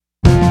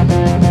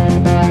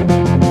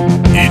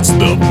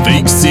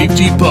Fake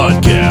Safety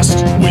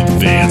Podcast with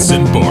Vance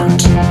and Bart.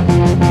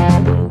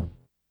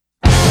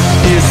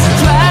 It's a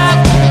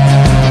trap.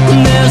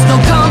 There's no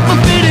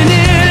comfort fitting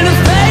in a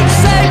fake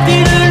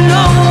safety that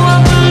no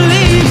one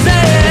believes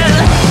in.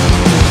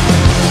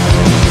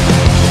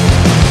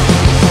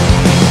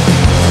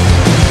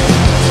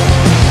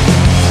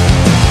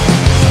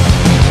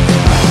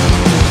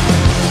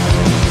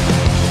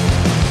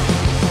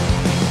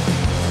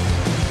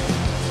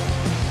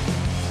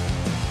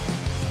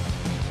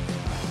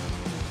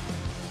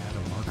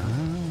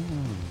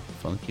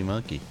 Funky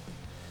Monkey.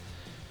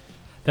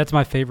 That's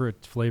my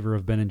favorite flavor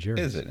of Ben &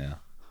 Jerry's. Is it now?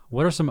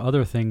 What are some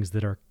other things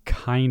that are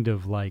kind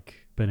of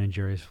like Ben &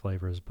 Jerry's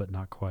flavors, but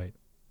not quite?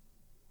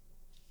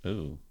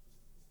 Ooh.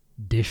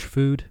 Dish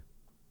food?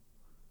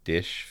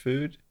 Dish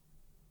food?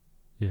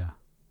 Yeah.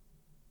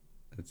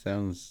 That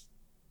sounds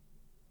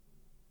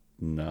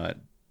not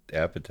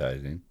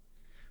appetizing.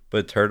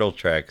 But Turtle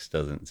Tracks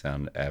doesn't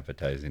sound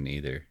appetizing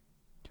either.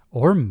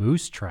 Or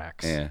Moose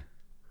Tracks. Yeah.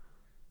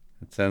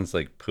 It sounds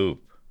like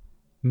poop.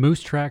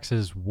 Moose Tracks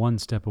is one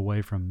step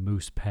away from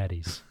moose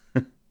patties.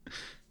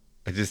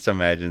 I just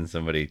imagine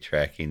somebody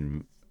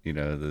tracking,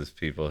 those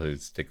people who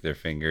stick their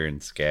finger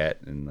and scat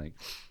and like,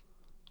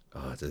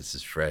 oh, this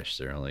is fresh.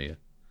 They're only, I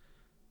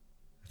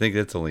think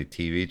that's only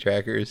TV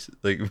trackers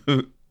like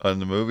on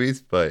the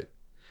movies, but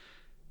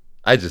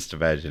I just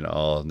imagine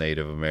all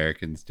Native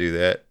Americans do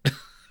that.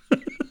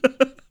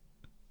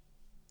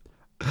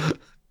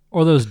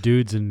 Or those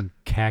dudes in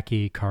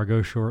khaki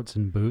cargo shorts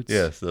and boots.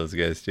 Yes, those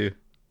guys too.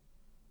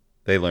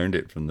 They learned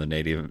it from the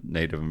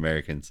Native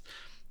Americans.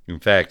 In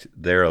fact,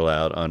 they're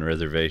allowed on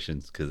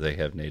reservations because they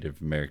have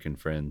Native American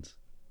friends.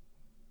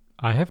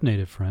 I have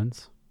Native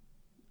friends.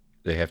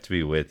 They have to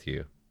be with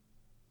you,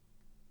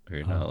 or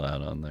you're not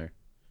allowed on there.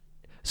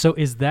 So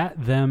is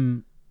that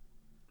them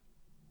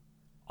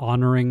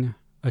honoring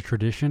a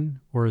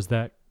tradition, or is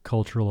that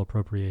cultural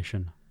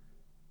appropriation?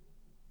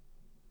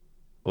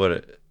 What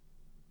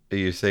are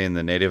you saying?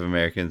 The Native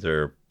Americans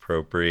are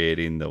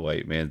appropriating the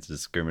white man's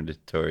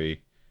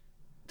discriminatory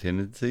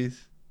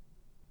tendencies?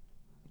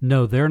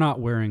 No, they're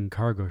not wearing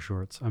cargo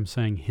shorts. I'm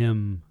saying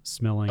him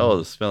smelling. Oh,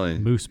 the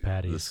smelling moose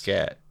patties. the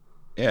scat.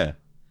 Yeah,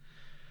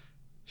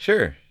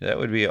 sure, that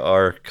would be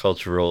our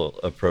cultural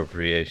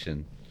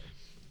appropriation.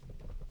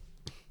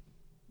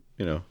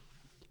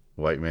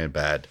 White man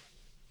bad.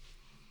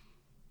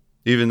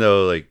 Even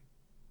though,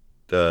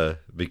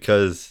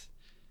 because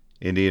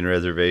Indian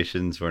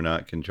reservations were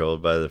not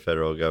controlled by the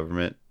federal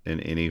government in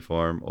any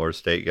form or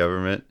state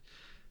government,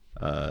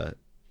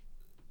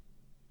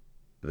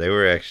 they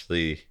were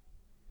actually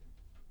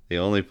the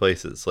only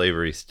place that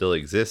slavery still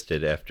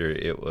existed after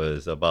it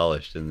was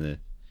abolished in the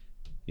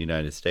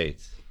United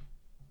States.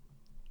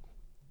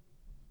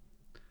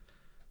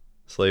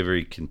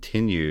 Slavery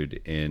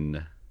continued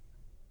in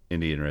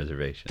Indian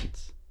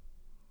reservations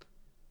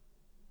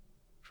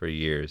for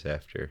years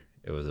after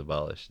it was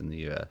abolished in the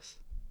U.S.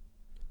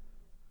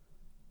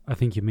 I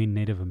think you mean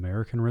Native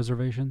American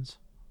reservations?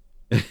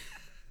 I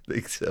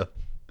think so.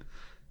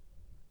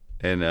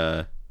 And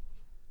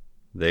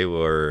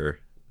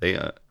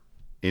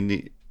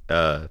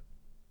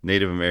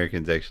Native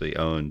Americans actually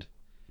owned,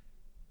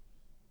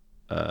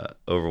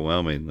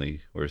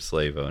 overwhelmingly were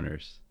slave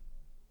owners.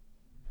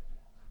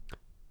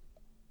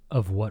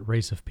 Of what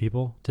race of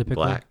people, typically?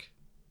 Black.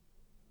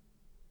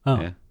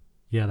 Oh,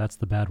 yeah, that's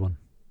the bad one.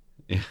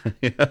 Yeah,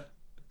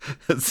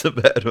 that's the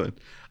bad one.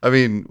 I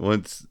mean,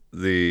 once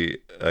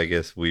I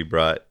guess we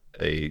brought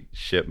a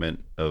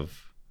shipment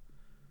of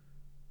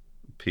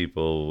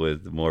people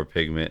with more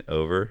pigment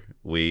over.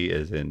 We,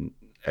 as in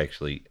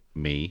actually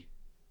me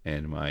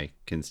and my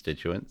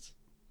constituents.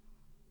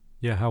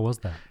 Yeah, how was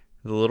that?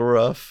 It was a little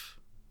rough.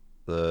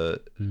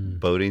 The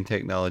boating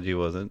technology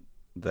wasn't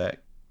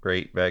that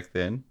great back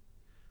then.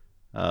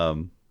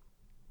 But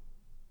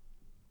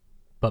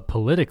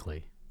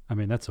politically, I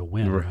mean, that's a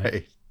win,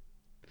 right?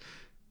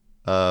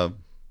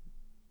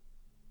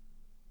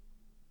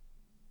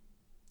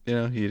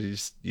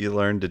 You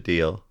learn to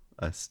deal.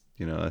 I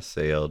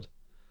sailed,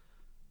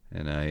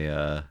 and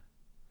I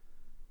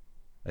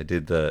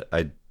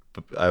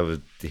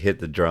would hit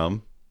the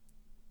drum,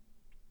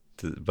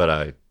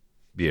 but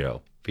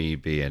me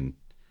being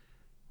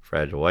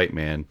fragile white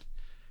man,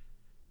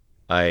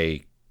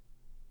 I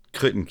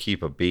couldn't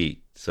keep a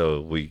beat,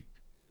 so we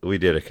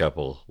did a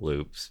couple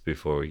loops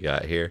before we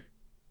got here,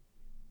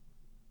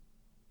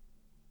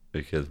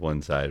 because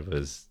one side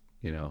was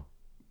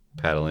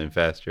paddling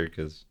faster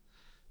because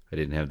I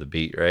didn't have the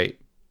beat right.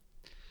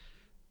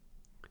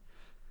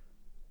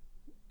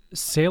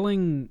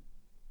 Sailing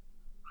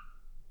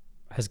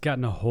has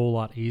gotten a whole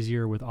lot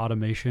easier with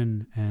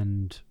automation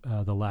and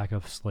the lack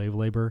of slave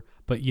labor.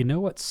 But you know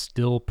what's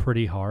still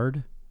pretty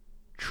hard?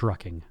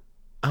 Trucking.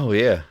 Oh,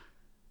 yeah.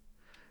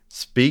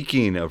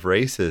 Speaking of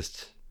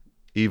racist,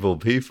 evil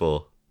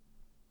people,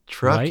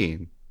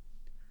 trucking.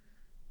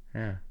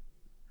 Right? Yeah.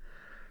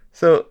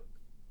 So,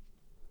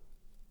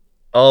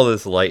 all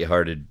this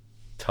lighthearted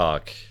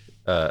talk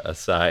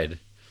aside,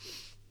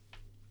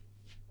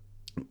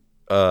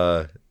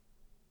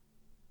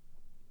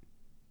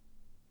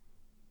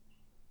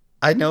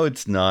 I know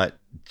it's not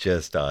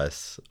just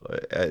us.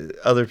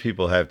 Other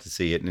people have to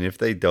see it, and if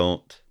they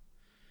don't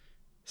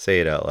say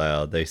it out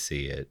loud, they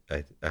see it.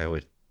 I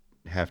would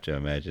have to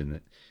imagine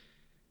that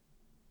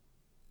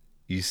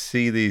you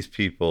see these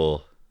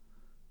people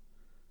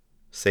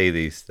say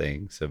these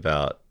things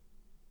about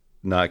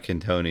not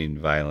condoning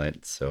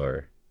violence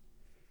or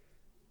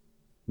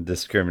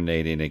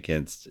discriminating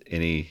against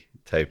any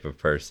type of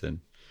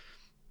person,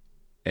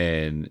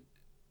 and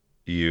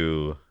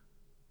you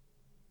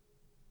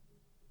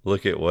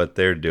look at what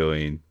they're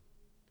doing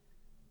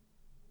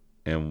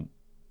and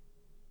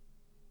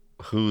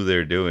who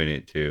they're doing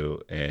it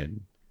to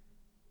and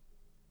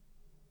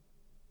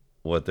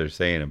what they're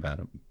saying about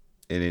them,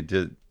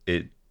 and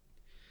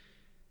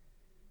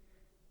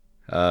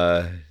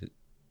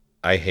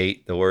I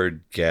hate the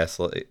word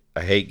gaslight.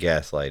 I hate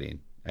gaslighting.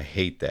 I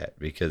hate that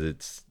because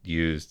it's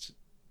used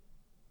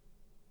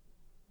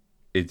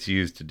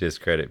to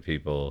discredit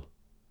people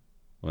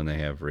when they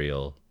have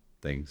real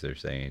things they're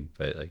saying.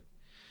 But like,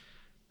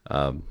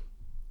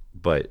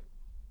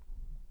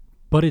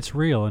 but it's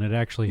real and it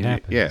actually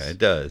happens. Yeah, it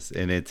does,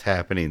 and it's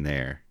happening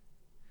there.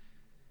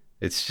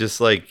 It's just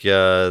like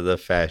the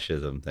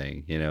fascism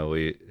thing. You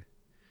know,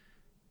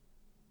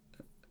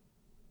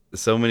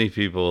 so many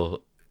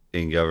people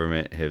in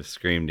government have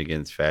screamed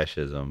against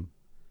fascism,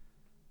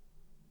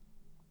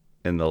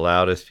 and the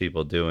loudest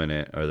people doing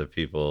it are the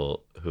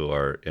people who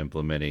are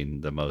implementing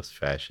the most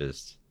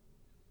fascist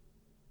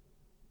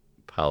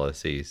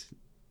policies.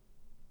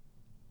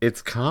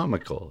 It's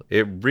comical.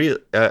 It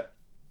really,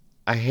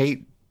 I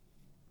hate.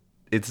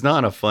 It's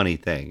not a funny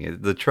thing.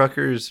 The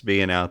truckers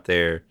being out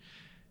there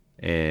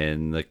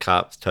and the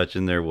cops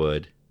touching their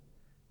wood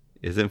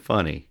isn't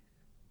funny.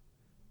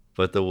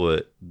 But the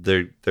wood,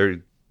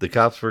 the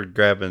cops were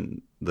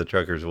grabbing the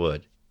trucker's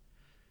wood.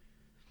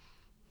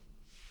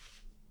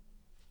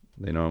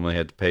 They normally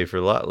had to pay for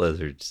lot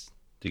lizards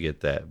to get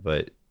that,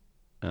 but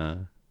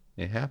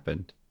it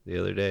happened the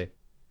other day.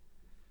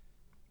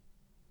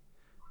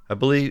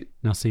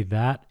 Now, see,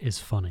 that is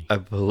funny. I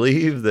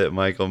believe that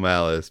Michael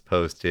Malice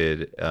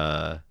posted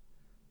the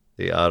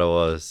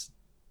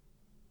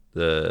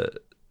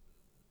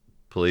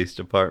police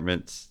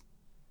departments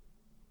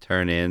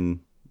turn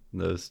in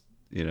those,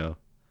 the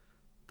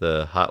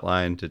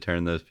hotline to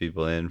turn those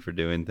people in for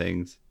doing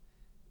things.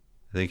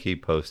 I think he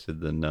posted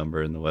the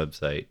number in the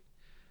website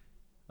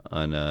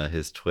on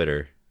his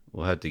Twitter.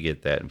 We'll have to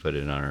get that and put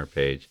it on our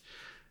page.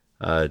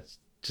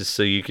 Just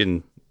so you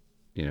can,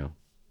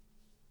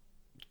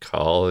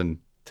 call and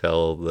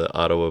tell the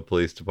Ottawa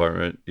Police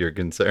Department your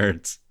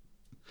concerns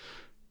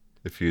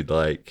if you'd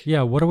like.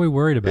 Yeah, what are we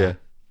worried about? Yeah.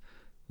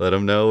 Let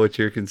them know what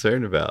you're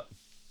concerned about.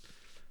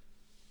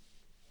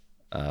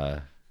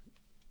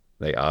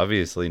 They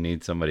obviously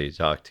need somebody to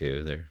talk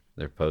to.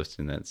 They're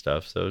posting that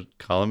stuff, so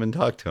call them and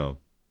talk to them.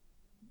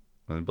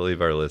 I believe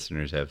our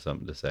listeners have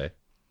something to say.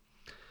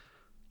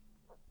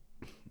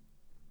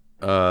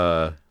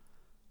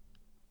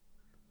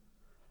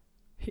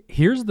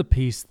 Here's the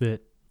piece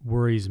that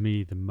worries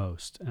me the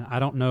most. And I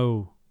don't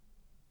know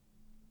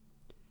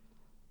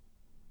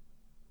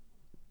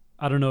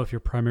if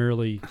you're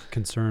primarily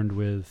concerned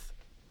with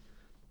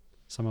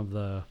some of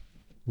the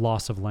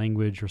loss of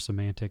language or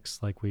semantics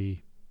like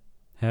we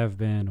have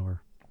been,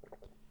 or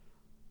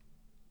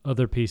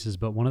other pieces,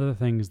 but one of the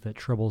things that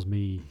troubles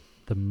me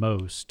the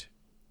most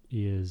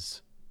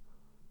is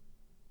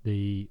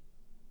the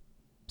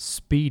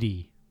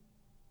speedy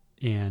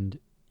and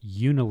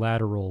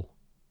unilateral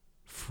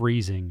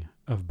freezing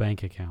of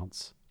bank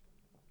accounts.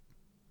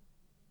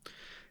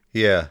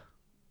 Yeah,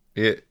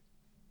 it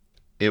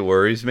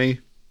worries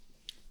me,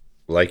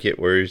 like it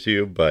worries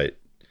you, but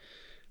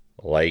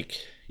like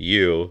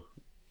you,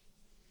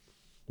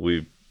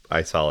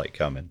 I saw it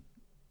coming.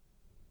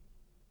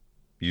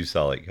 You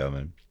saw it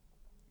coming.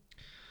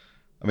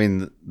 I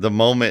mean, the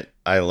moment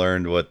I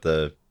learned what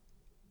the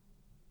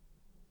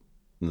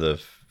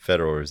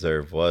Federal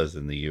Reserve was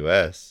in the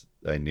U.S.,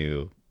 I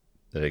knew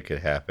that it could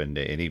happen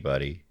to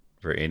anybody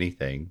for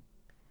anything.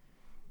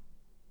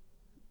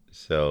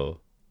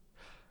 So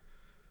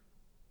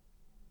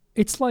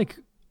it's like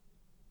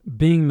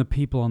being the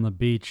people on the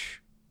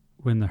beach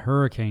when the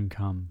hurricane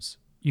comes.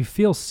 You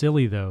feel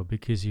silly, though,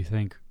 because you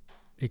think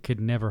it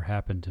could never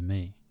happen to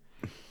me.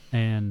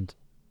 And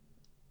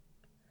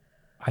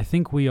I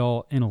think we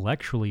all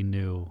intellectually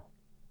knew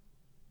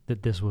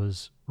that this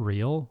was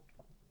real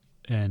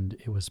and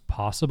it was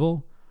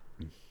possible.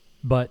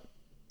 But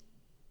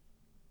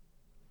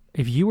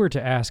if you were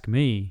to ask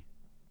me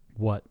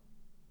what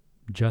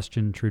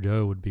Justin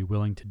Trudeau would be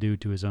willing to do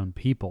to his own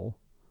people,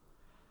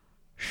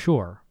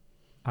 sure,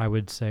 I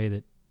would say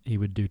that he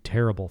would do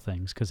terrible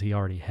things because he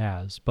already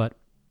has. But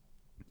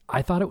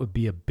I thought it would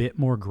be a bit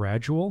more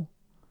gradual.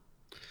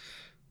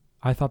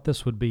 I thought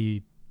this would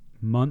be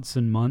months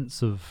and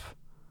months of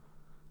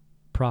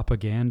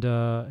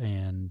propaganda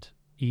and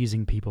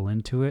easing people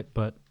into it.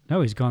 But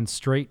no, he's gone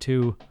straight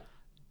to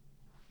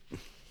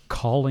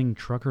calling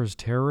truckers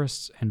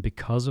terrorists, and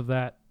because of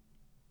that,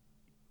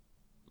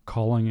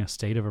 calling a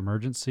state of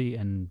emergency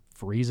and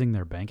freezing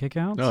their bank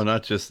accounts? No,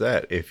 not just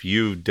that. If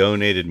you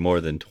donated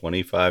more than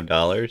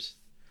 $25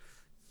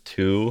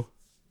 to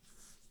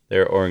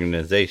their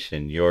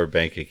organization, your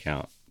bank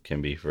account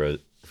can be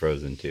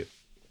frozen too.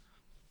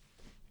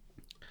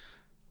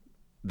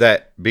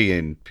 That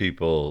being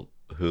people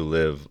who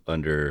live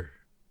under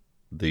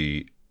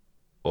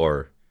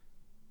or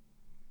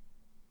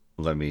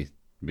let me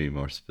be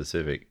more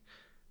specific,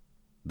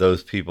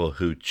 those people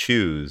who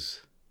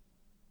choose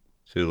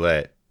to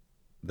let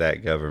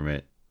that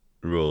government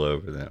rule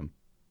over them.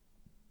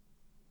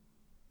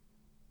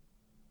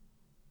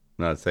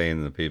 I'm not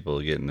saying the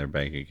people getting their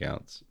bank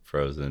accounts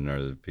frozen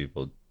are the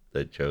people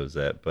that chose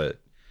that,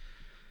 but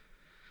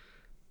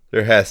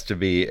there has to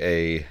be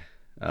a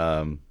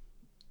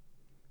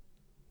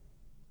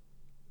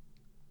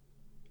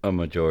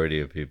majority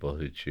of people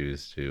who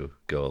choose to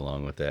go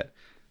along with that.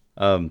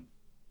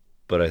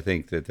 But I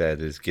think that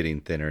is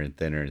getting thinner and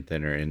thinner and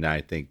thinner, and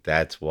I think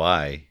that's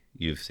why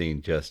you've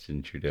seen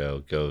Justin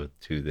Trudeau go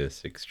to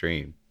this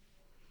extreme.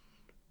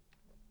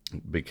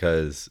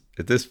 Because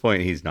at this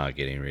point, he's not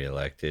getting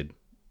reelected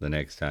the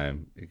next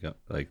time.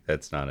 Like,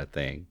 that's not a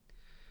thing.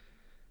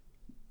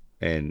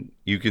 And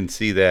you can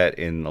see that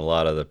in a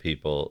lot of the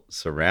people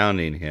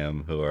surrounding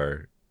him who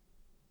are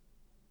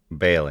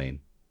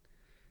bailing,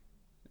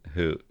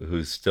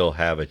 who still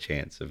have a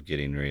chance of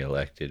getting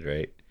reelected,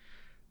 right?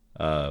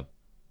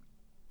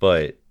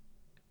 But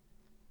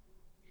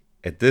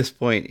at this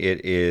point,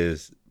 it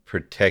is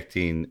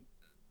protecting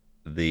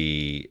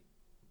the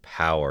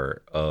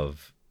power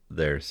of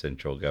their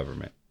central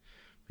government,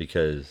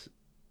 because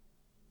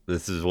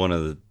this is one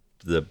of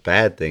the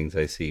bad things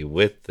I see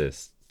with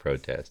this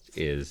protest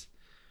is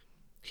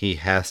he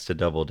has to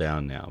double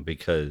down now,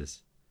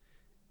 because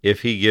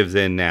if he gives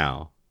in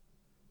now,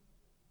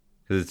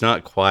 because it's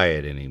not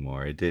quiet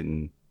anymore, it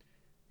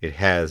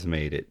has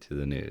made it to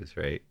the news,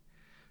 right?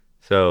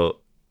 So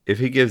if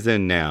he gives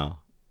in now,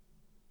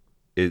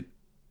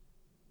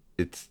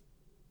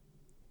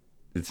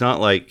 it's not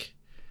like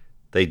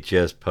they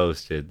just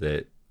posted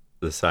that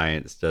the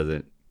science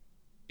doesn't,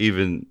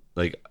 even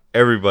like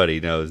everybody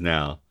knows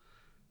now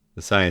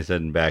the science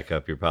doesn't back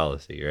up your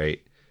policy,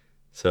 right?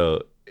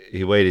 So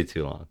he waited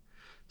too long.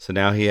 So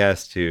now he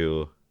has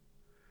to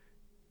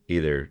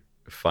either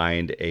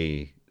find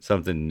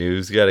something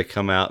new's got to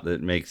come out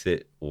that makes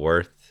it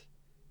worth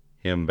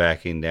him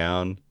backing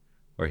down,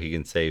 or he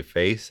can save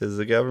face as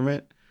the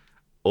government,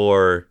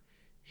 or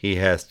he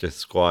has to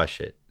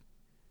squash it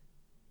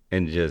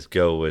and just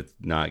go with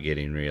not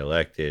getting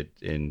reelected,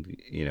 and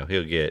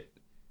he'll get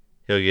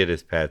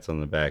his pats on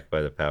the back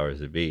by the powers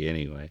that be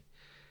anyway,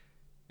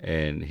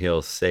 and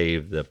he'll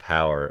save the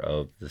power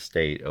of the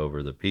state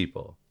over the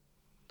people,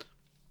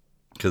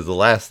 because the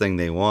last thing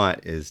they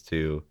want is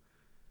to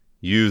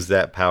use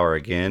that power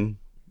again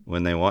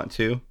when they want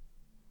to,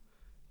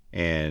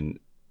 and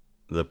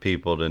the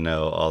people to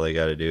know all they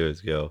got to do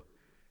is go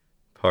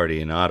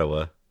party in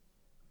Ottawa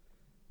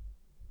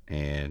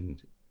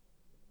and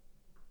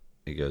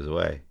it goes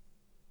away.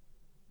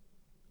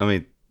 I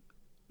mean,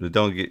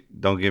 don't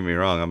get me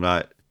wrong.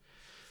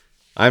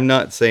 I'm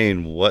not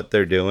saying what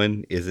they're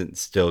doing isn't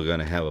still going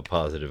to have a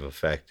positive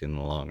effect in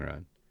the long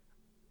run.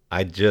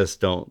 I just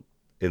don't,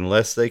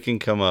 unless they can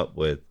come up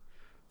with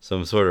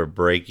some sort of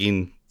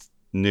breaking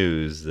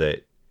news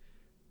that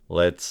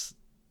lets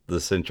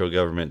the central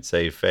government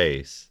save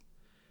face,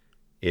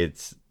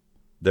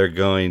 they're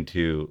going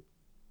to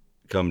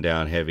come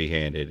down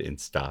heavy-handed and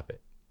stop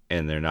it,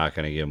 and they're not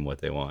going to give them what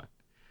they want.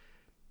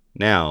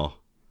 Now,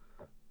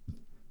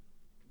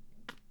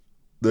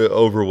 the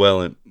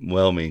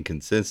overwhelming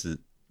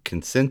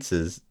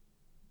consensus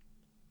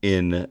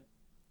in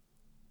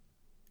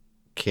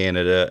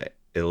Canada,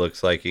 it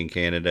looks like in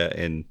Canada,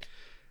 and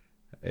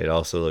it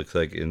also looks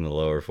like in the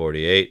lower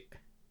 48,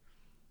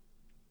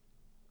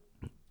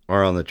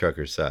 are on the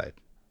truckers' side.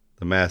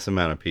 The mass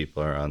amount of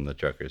people are on the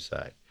truckers'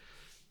 side.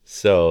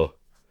 So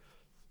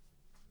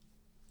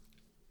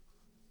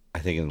I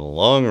think in the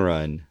long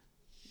run,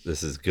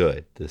 this is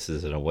good. This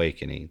is an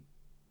awakening.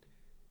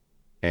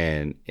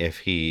 And if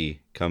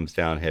he comes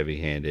down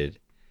heavy-handed,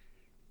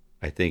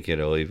 I think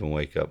it'll even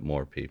wake up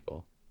more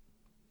people.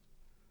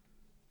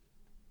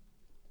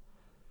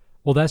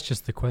 Well, that's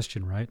just the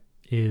question, right?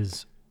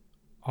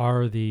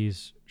 Are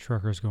these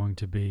truckers going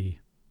to be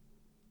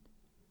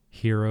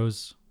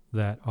heroes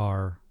that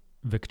are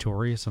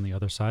victorious on the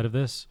other side of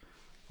this,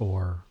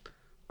 or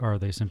are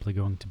they simply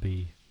going to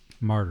be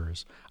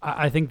martyrs?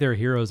 I think they're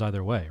heroes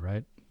either way,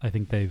 right? I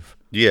think they've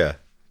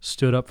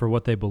stood up for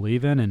what they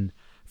believe in, and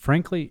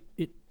frankly,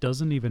 it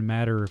doesn't even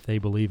matter if they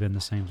believe in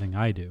the same thing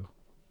I do.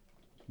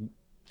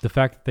 The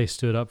fact that they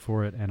stood up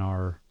for it and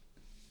are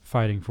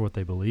fighting for what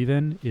they believe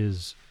in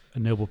is a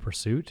noble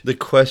pursuit. The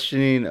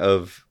questioning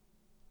of,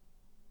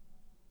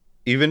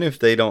 even if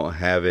they don't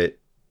have it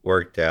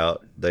worked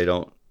out, they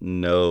don't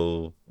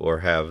know or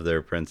have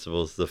their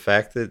principles, the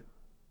fact that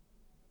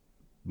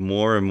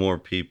more and more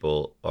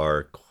people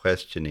are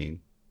questioning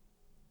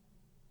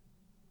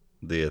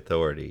the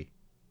authority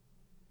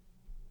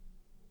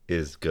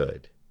is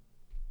good.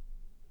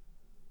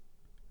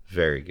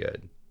 very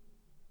good.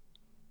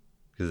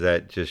 Because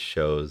that just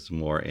shows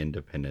more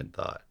independent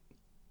thought.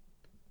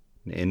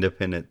 And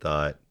independent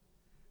thought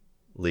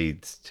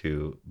leads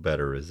to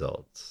better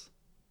results.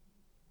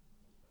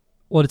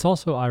 Well, it's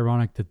also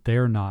ironic that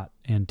they're not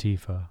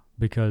Antifa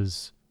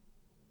because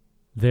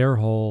their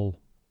whole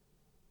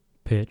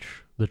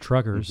pitch, the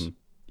truckers,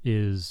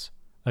 is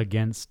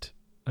against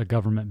a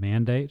government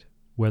mandate,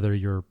 whether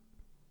you're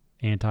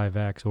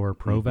anti-vax or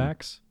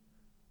pro-vax.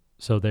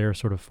 So they're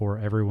sort of for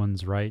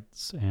everyone's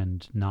rights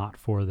and not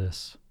for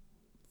this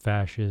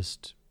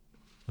fascist,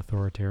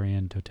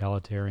 authoritarian,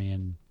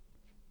 totalitarian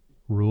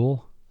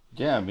rule.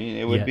 Yeah, I mean,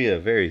 it would be a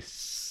very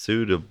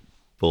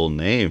suitable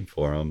name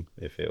for them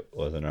if it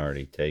wasn't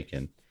already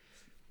taken.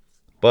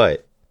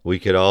 But we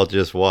could all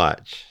just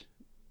watch.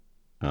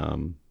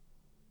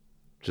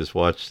 Just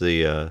watch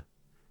the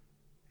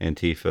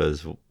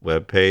Antifa's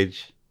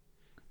webpage.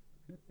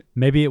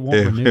 Maybe it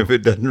won't renew. If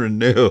it doesn't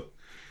renew,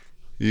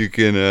 you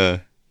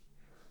can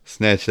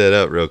snatch that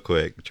up real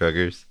quick,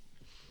 truckers.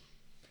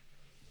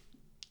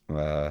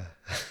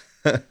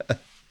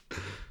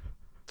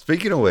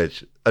 Speaking of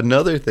which,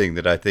 another thing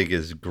that I think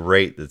is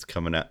great that's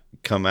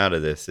come out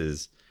of this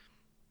is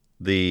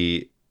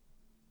the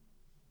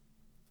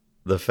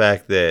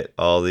fact that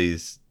all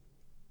these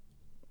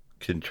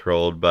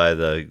controlled by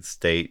the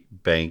state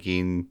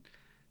banking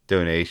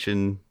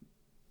donation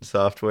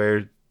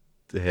software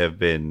have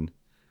been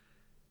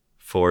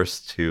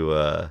forced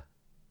to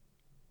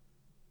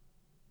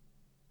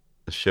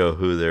show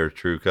who their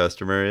true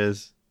customer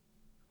is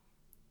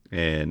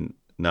and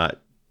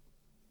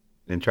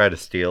try to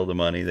steal the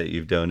money that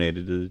you've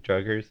donated to the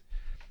truckers.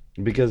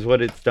 Because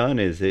what it's done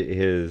is it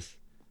has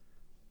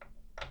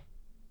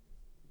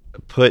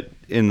put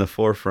in the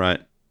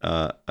forefront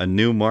a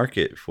new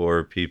market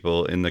for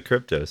people in the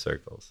crypto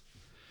circles.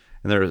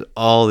 And there's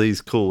all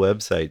these cool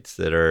websites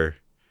that are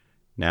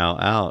now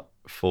out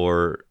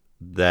for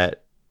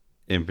that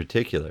in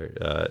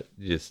particular.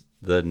 Just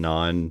the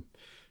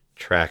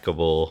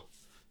non-trackable,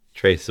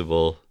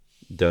 traceable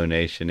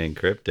donation in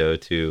crypto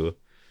to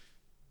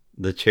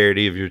the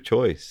charity of your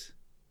choice,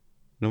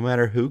 no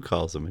matter who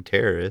calls them a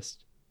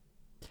terrorist.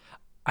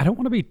 I don't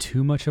want to be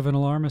too much of an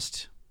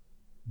alarmist,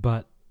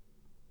 but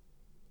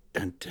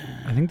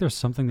I think there's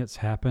something that's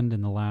happened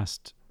in the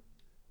last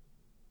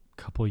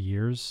couple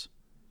years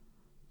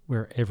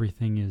where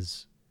everything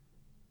is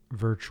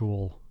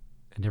virtual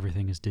and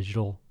everything is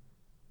digital,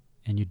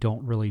 and you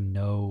don't really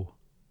know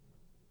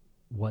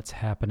what's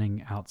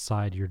happening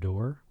outside your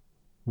door.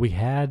 We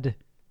had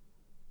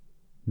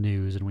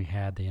news and we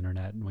had the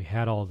internet and we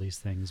had all of these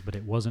things, but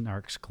it wasn't our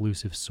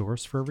exclusive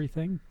source for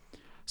everything.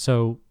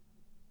 So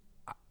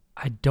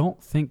I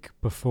don't think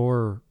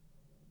before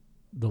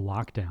the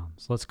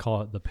lockdowns, let's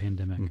call it the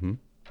pandemic,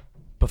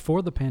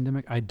 before the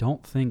pandemic, I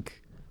don't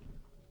think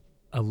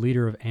a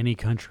leader of any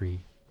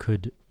country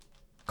could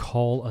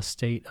call a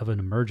state of an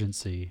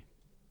emergency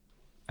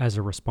as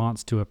a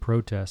response to a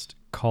protest,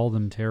 call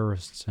them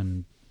terrorists,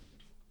 and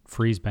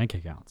freeze bank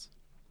accounts.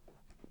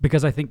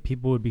 Because I think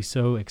people would be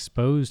so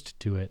exposed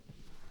to it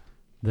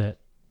that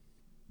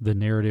the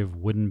narrative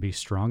wouldn't be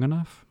strong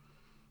enough.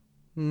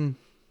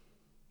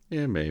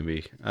 Yeah,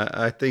 maybe.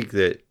 I think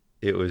that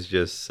it was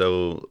just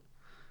so...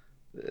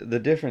 The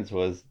difference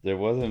was there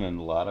wasn't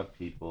a lot of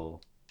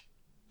people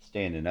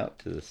standing up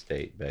to the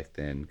state back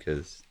then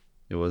because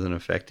it wasn't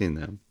affecting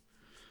them.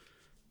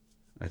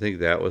 I think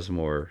that was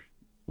more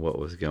what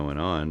was going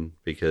on,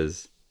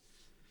 because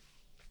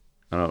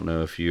I don't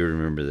know if you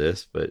remember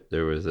this, but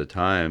there was a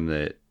time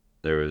that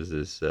there was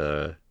this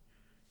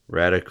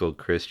radical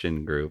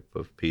Christian group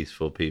of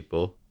peaceful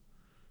people,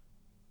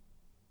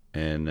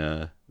 and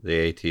the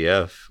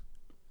ATF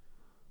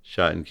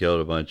shot and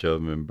killed a bunch of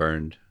them and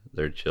burned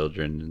their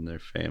children and their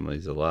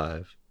families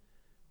alive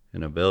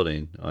in a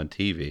building on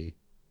TV.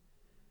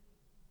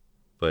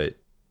 But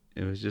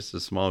it was just a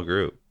small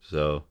group,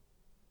 so it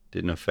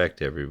didn't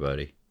affect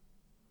everybody.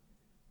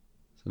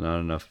 So not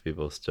enough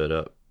people stood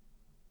up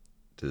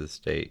to the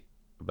state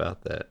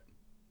about that.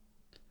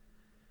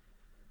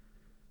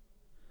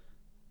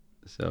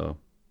 So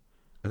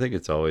I think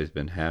it's always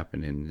been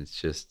happening.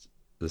 It's just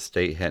the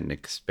state hadn't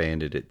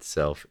expanded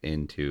itself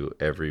into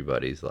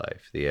everybody's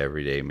life, the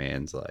everyday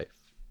man's life.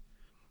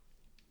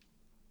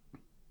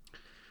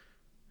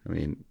 I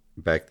mean,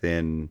 back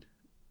then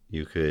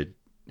you could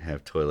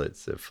have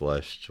toilets that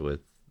flushed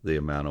with the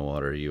amount of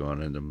water you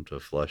wanted them to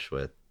flush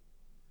with.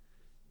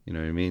 You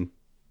know what I mean?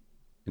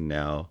 And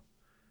now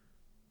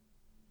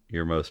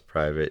your most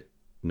private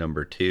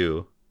number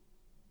 2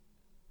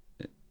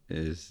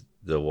 is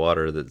the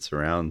water that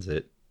surrounds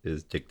it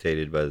is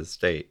dictated by the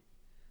state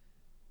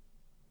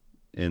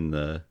in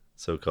the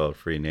so-called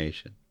free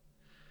nation.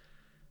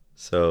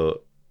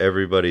 So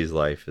everybody's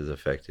life is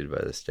affected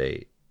by the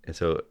state. And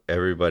so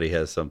everybody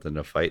has something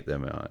to fight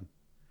them on.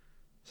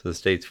 So the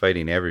state's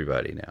fighting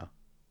everybody now.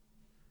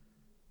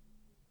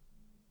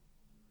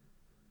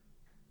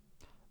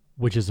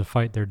 Which is a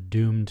fight they're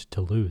doomed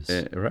to lose.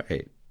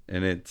 Right.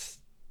 And it's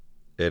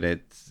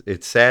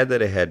sad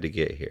that it had to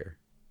get here.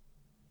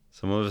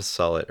 Some of us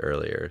saw it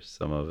earlier,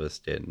 some of us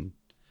didn't.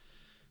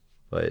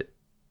 But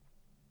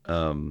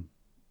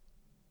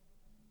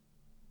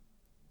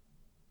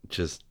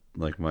just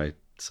like my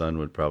son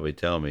would probably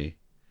tell me,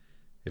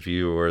 if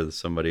you were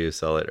somebody who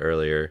saw it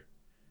earlier,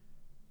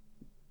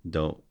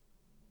 don't.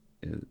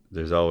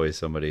 There's always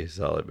somebody who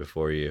saw it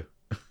before you.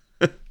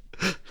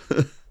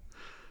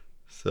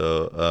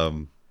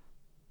 So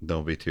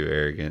don't be too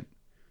arrogant.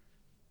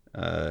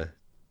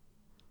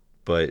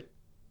 But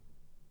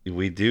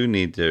we do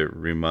need to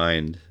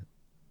remind,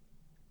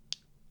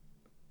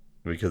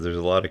 because there's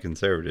a lot of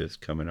conservatives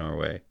coming our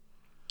way.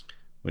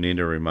 We need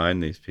to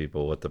remind these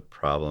people what the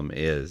problem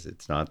is.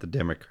 It's not the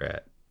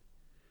Democrat.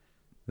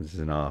 This is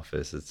an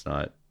office. It's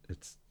not.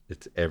 It's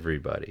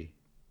everybody.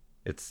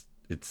 It's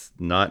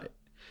not.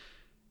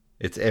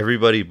 It's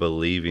everybody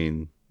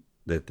believing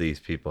that these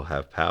people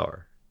have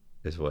power,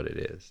 is what it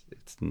is.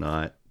 It's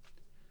not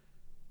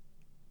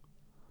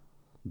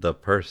the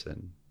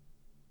person.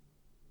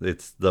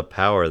 It's the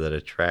power that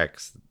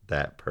attracts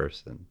that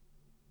person.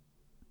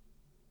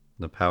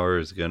 The power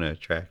is going to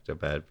attract a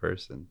bad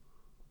person.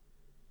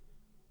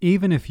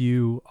 Even if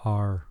you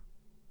are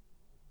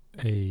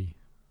a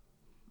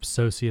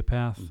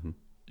sociopath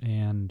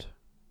and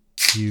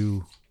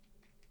you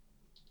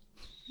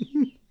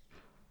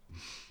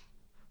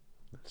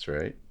That's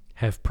right.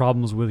 have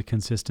problems with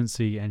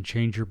consistency and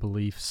change your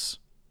beliefs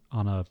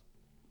on a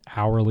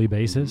hourly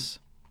basis,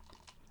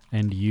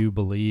 and you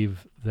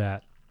believe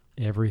that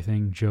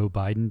everything Joe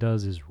Biden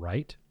does is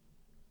right,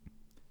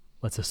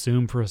 let's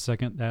assume for a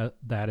second that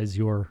that is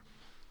your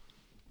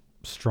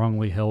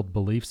strongly held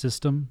belief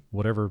system,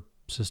 whatever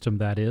system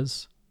that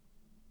is.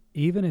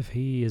 Even if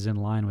he is in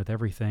line with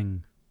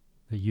everything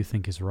that you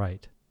think is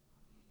right,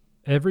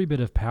 every bit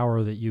of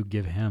power that you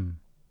give him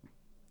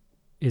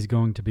is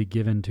going to be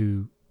given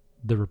to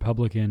the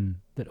Republican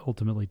that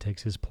ultimately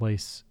takes his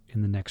place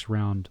in the next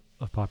round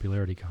of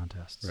popularity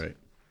contests. Right.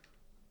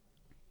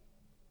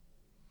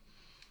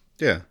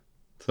 Yeah.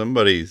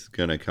 Somebody's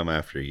going to come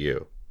after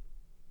you.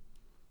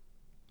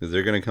 Because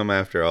they're going to come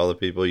after all the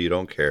people you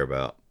don't care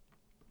about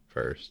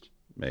first,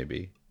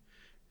 maybe,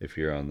 if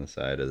you're on the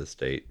side of the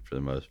state for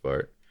the most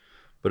part.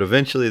 But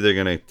eventually they're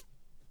going to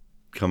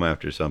come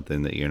after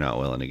something that you're not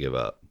willing to give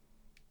up.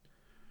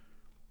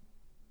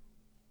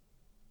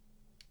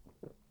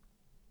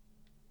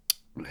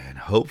 And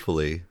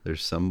hopefully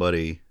there's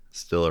somebody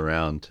still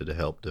around to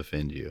help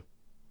defend you.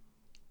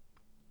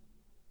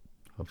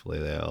 Hopefully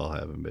they all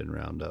haven't been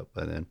rounded up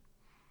by then.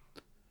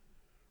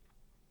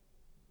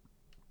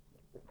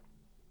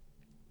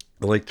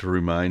 I like to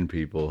remind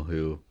people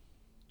who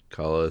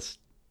call us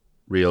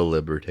real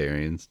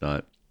libertarians,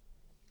 not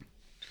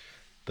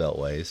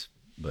beltways,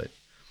 but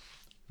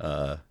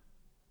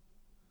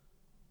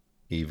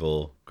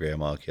evil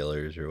grandma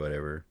killers or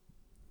whatever,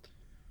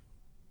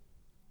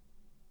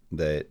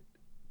 that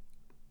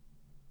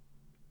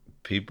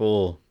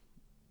people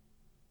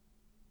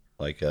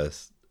like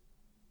us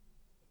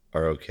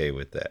are okay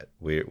with that.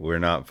 We're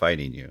not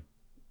fighting you.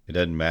 It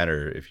doesn't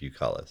matter if you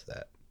call us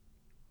that.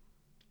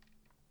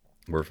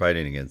 We're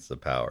fighting against the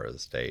power of the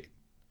state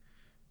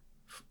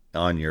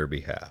on your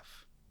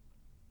behalf,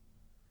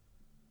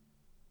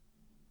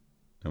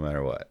 no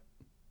matter what.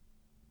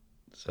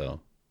 So,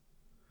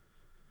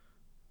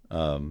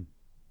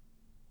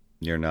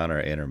 you're not our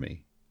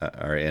enemy.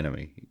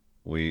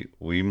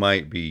 We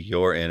might be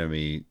your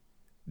enemy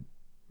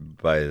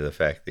by the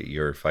fact that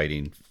you're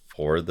fighting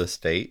for the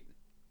state,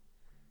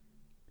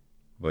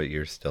 but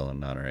you're still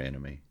not our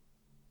enemy.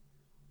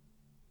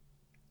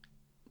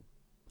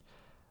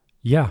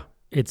 Yeah,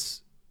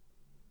 it's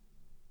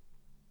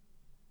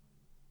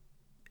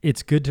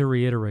good to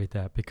reiterate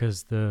that,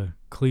 because the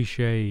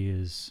cliche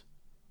is,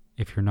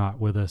 if you're not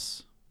with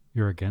us,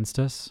 you're against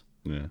us.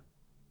 Yeah.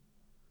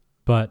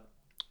 But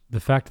the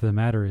fact of the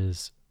matter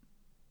is,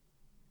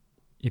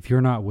 if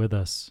you're not with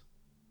us,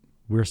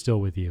 we're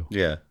still with you.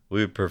 Yeah, we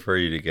would prefer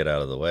you to get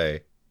out of the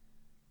way,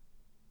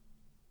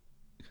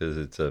 because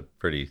it's a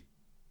pretty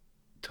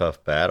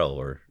tough battle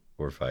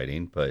we're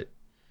fighting. But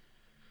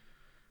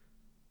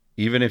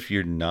even if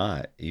you're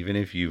not, even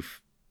if you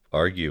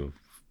argue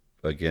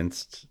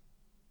against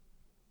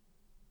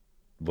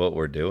what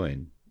we're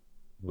doing,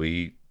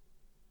 it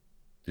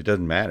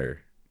doesn't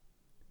matter.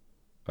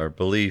 Our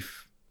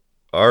belief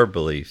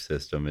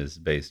system is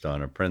based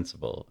on a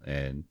principle,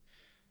 and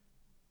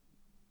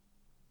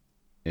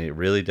it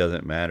really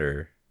doesn't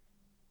matter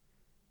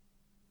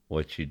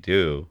what you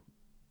do.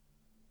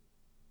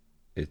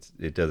 It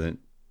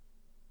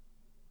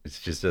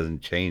just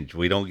doesn't change.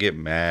 We don't get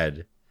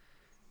mad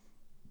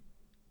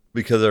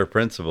because our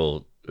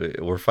principle,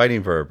 we're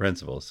fighting for our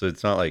principle. So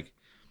it's not like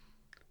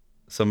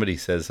somebody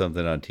says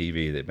something on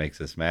TV that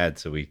makes us mad,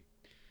 so we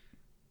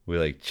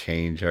like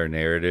change our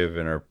narrative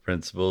and our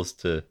principles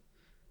to,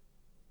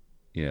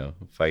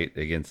 fight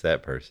against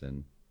that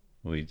person.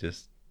 We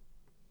just,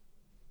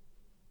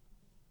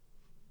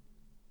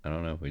 I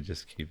don't know, we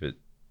just keep it,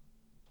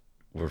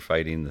 we're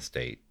fighting the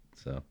state.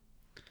 So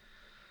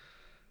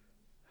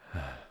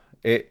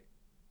it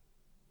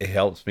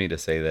helps me to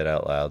say that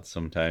out loud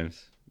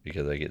sometimes,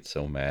 because I get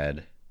so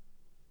mad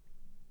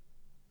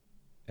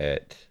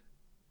at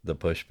the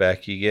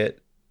pushback you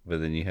get,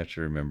 but then you have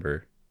to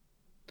remember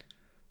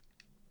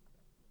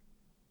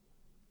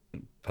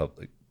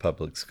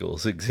public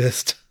schools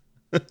exist.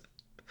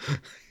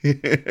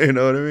 You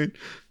know what I mean?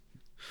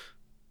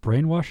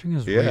 Brainwashing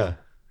is Yeah. real.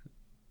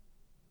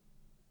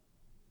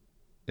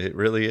 It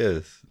really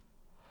is.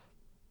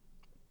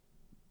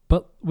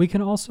 But we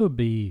can also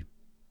be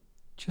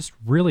just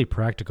really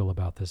practical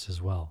about this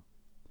as well.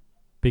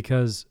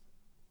 Because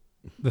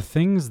the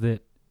things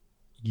that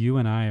you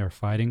and I are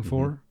fighting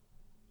for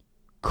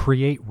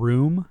create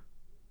room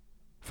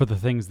for the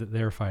things that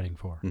they're fighting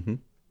for. Mm-hmm.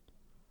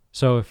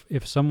 So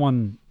if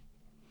someone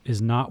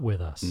is not with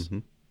us, Mm-hmm.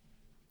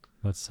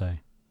 let's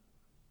say,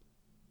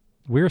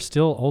 we're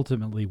still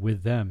ultimately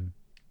with them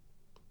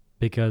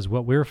because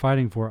what we're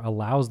fighting for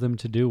allows them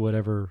to do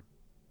whatever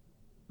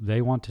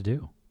they want to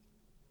do.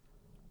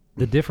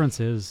 The difference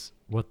is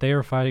what they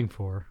are fighting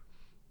for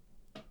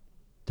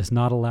does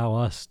not allow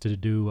us to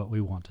do what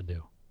we want to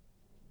do.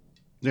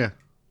 Yeah.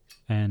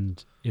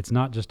 And it's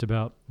not just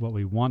about what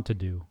we want to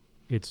do.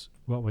 It's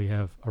what we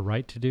have a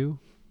right to do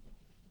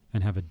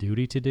and have a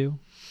duty to do.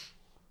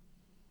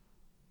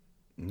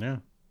 Yeah.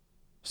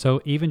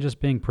 So even just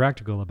being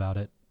practical about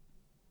it,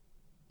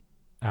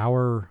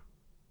 our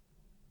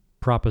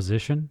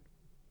proposition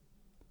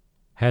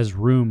has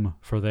room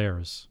for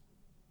theirs.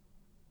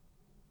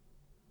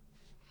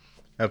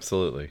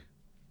 Absolutely.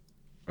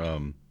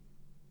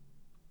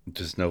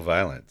 Just no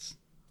violence.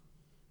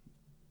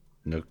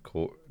 No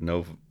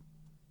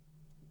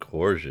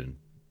coercion.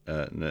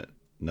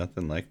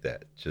 Nothing like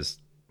that.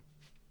 Just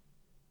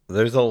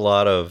there's a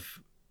lot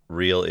of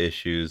real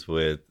issues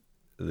with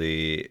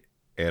the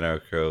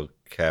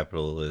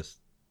anarcho-capitalist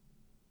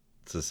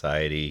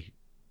society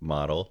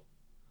model,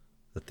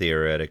 the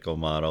theoretical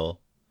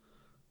model,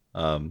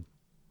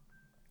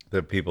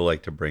 that people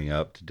like to bring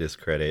up to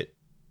discredit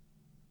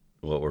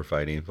what we're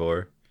fighting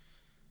for.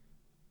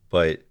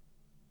 But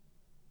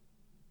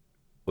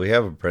we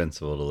have a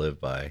principle to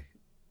live by,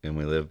 and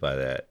we live by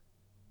that.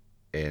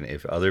 And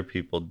if other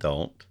people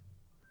don't,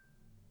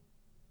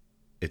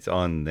 it's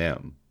on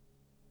them.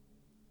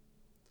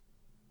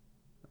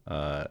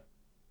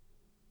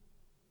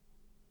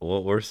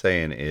 What we're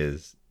saying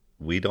is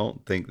we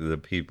don't think that the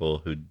people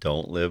who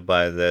don't live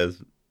by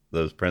those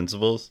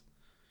principles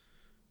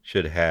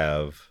should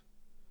have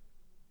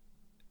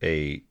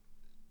a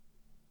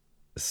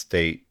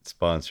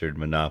state-sponsored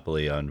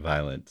monopoly on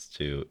violence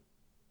to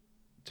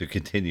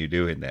continue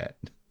doing that.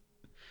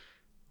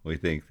 We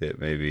think that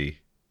maybe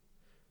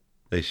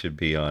they should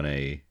be on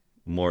a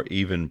more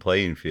even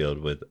playing field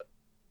with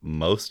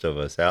most of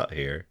us out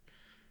here.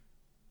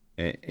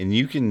 And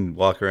you can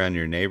walk around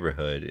your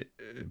neighborhood,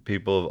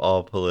 people of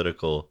all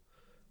political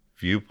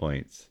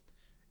viewpoints,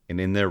 and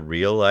in their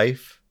real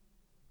life,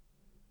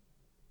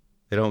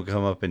 they don't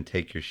come up and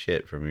take your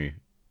shit from you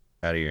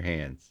out of your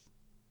hands.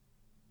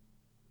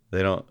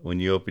 They don't, when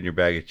you open your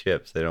bag of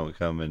chips, they don't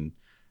come and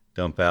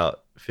dump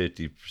out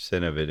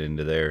 50% of it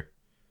into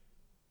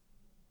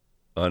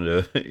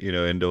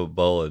into a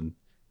bowl and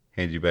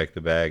hand you back the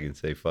bag and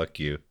say, fuck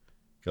you,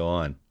 go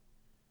on.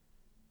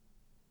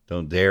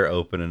 Don't dare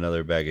open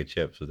another bag of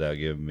chips without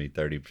giving me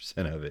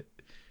 30% of it.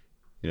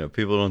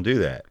 People don't do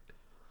that.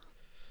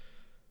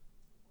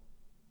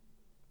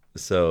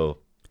 So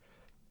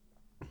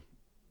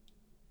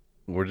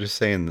we're just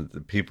saying that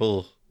the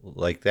people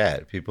like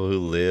that, people who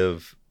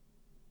live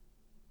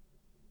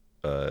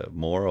a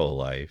moral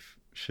life,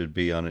 should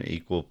be on an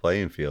equal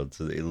playing field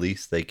so that at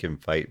least they can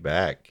fight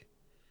back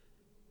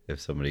if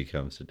somebody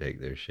comes to take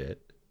their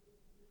shit.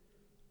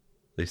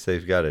 At least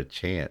they've got a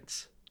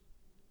chance.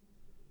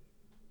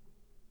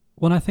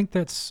 Well, I think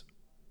that's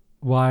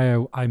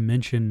why I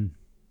mention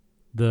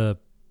the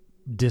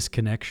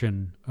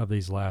disconnection of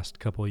these last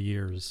couple of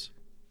years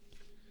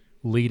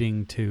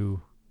leading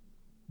to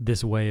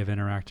this way of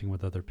interacting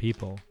with other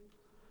people.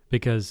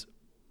 Because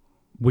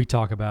we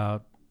talk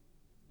about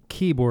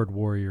keyboard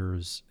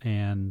warriors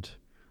and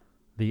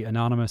the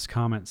anonymous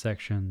comment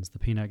sections, the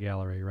peanut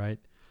gallery, right?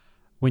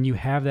 When you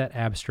have that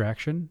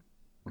abstraction,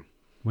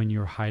 when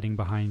you're hiding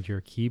behind your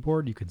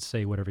keyboard, you can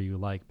say whatever you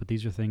like, but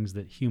these are things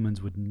that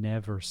humans would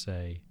never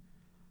say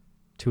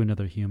to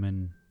another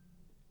human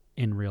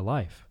in real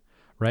life,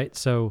 right?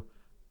 So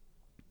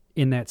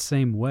in that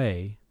same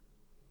way,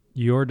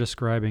 you're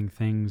describing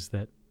things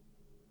that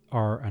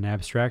are an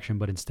abstraction,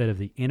 but instead of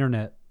the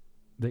internet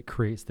that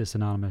creates this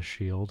anonymous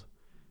shield,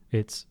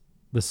 it's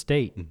the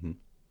state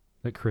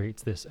that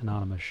creates this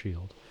anonymous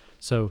shield.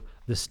 So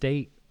the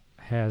state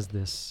has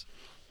this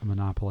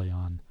monopoly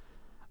on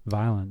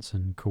violence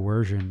and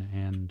coercion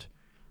and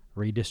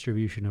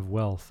redistribution of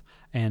wealth.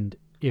 And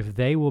if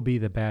they will be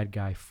the bad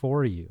guy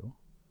for you,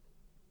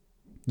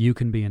 you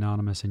can be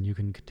anonymous and you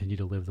can continue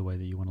to live the way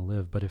that you want to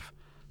live. But if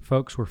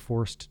folks were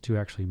forced to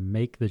actually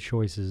make the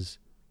choices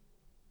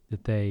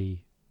that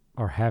they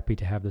are happy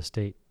to have the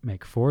state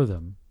make for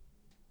them,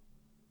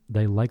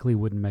 they likely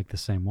wouldn't make the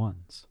same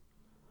ones.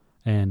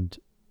 And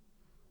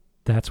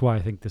that's why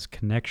I think this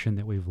connection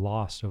that we've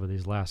lost over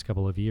these last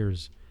couple of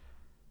years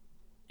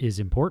is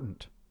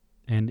important.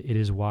 And it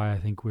is why I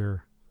think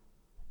we're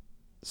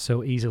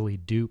so easily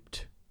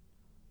duped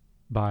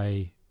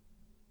by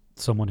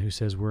someone who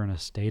says we're in a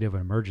state of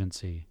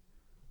emergency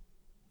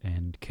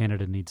and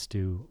Canada needs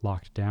to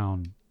lock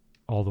down,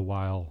 all the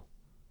while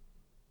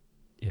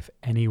if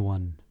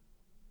anyone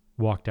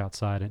walked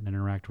outside and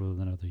interacted with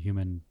another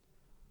human,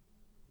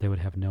 they would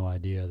have no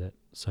idea that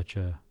such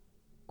a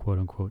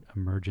quote-unquote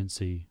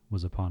emergency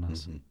was upon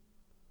us.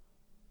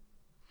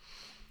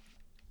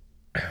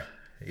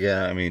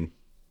 Yeah, I mean,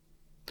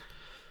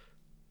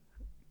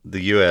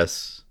 the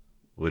U.S.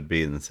 would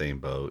be in the same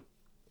boat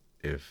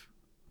if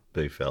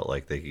they felt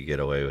like they could get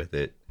away with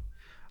it.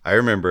 I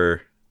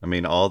remember, I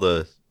mean, all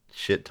the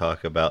shit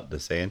talk about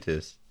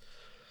DeSantis.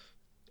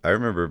 I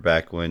remember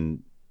back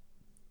when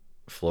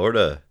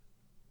Florida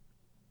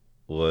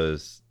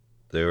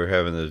they were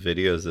having those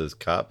videos of those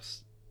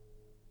cops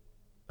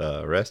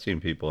arresting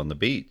people on the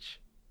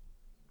beach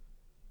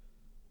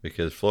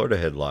because Florida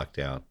had locked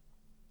down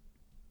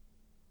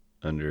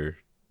under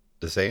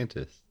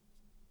DeSantis.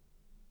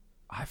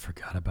 I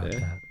forgot about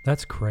that.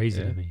 That's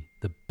crazy to me.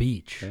 The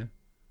beach. Yeah.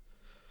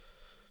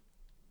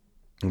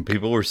 And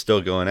people were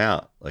still going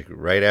out. Like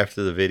right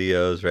after the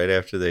videos, right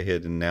after they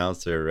had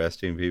announced they're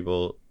arresting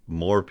people,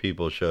 more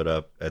people showed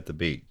up at the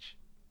beach.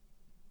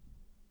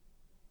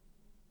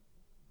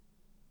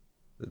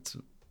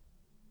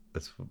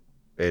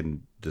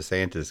 And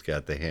DeSantis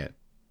got the hint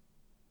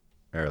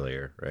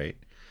earlier, right?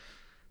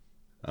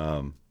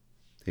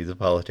 He's a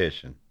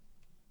politician.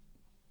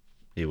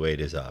 He weighed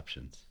his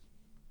options,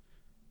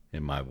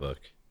 in my book.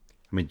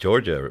 I mean,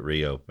 Georgia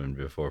reopened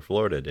before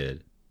Florida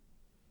did.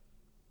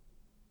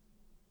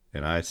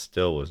 And I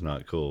still was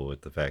not cool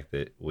with the fact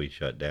that we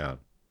shut down.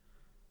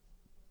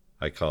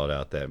 I called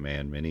out that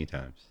man many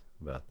times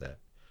about that.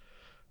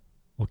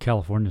 Well,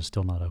 California's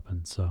still not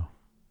open, so.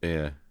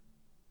 Yeah.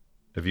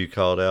 Have you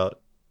called out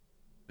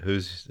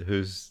who's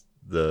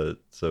the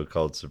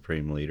so-called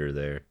supreme leader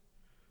there?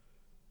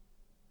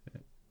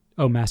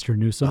 Oh, Master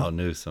Newsom? Oh,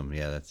 Newsom.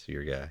 Yeah, that's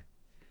your guy.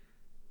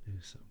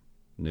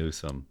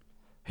 Newsom.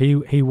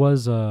 He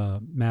was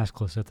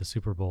maskless at the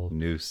Super Bowl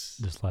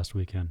this last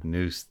weekend.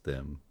 Noose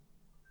them.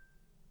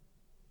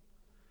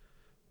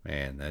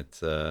 Man,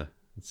 that's it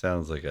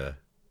sounds like a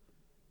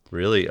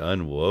really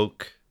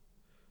unwoke,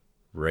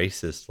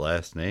 racist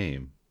last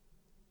name.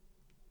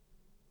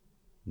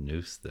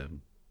 Noose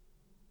them.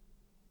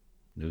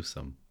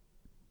 Newsom.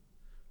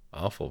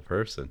 Awful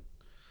person.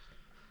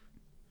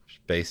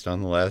 Just based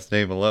on the last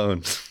name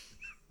alone.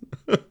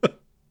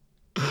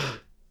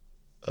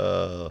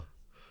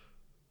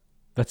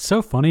 That's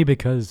so funny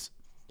because,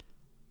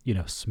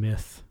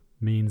 Smith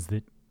means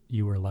that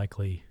you were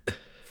likely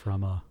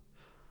from a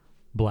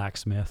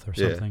blacksmith or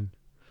something. Yeah.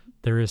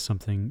 There is some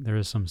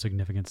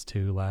significance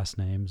to last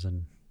names,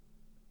 and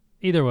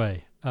either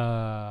way,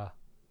 lockdowns.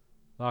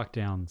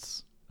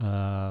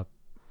 Yeah,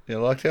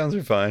 lockdowns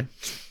are fine.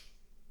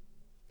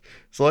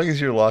 As long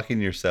as you're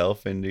locking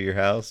yourself into your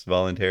house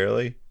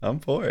voluntarily, I'm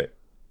for it.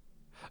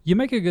 You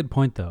make a good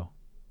point, though.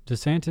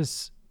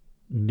 DeSantis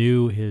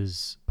knew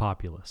his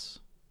populace.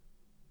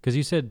 Because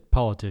you said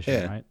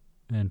politician, right?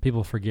 And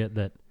people forget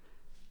that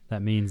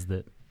means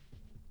that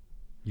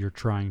you're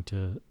trying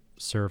to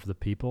serve the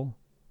people.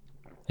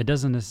 It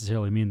doesn't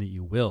necessarily mean that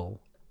you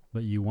will,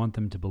 but you want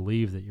them to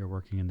believe that you're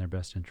working in their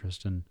best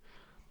interest. And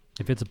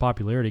if it's a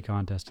popularity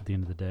contest at the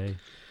end of the day,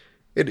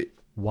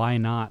 why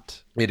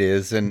not? It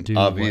is, and do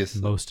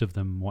obviously what most of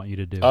them want you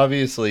to do.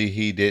 Obviously,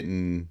 he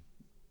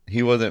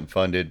wasn't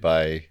funded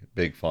by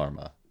Big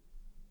Pharma.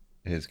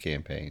 His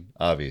campaign,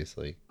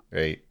 obviously,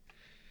 right?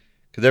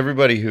 Because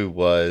everybody who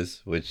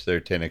was, which their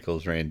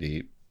tentacles ran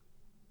deep,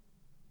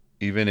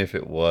 even if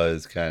it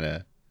was kind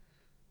of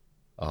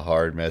a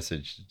hard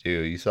message to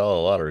do, you saw a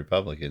lot of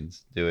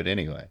Republicans do it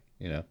anyway,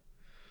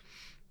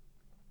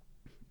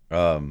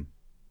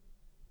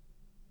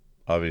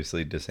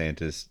 Obviously,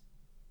 DeSantis,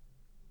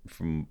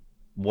 from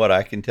what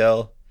I can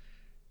tell,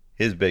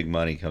 his big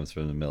money comes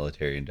from the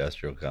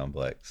military-industrial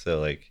complex.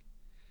 So,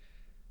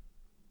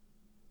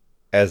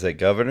 as a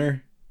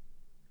governor,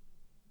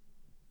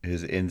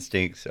 his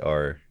instincts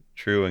are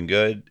true and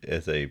good.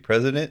 As a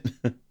president,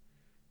 I'm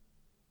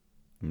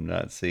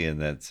not seeing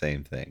that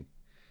same thing.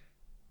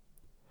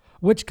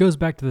 Which goes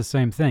back to the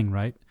same thing,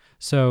 right?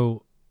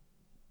 So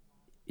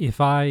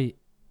if I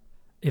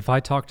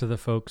talk to the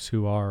folks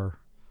who are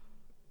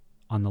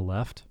on the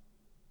left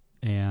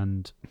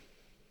and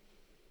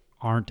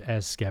aren't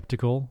as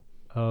skeptical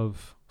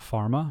of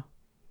pharma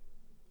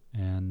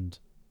and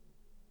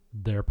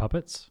their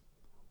puppets,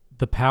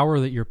 the power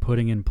that you're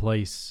putting in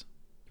place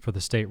for the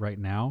state right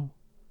now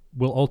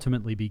will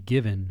ultimately be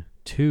given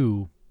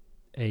to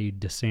a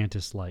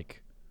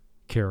DeSantis-like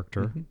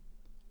character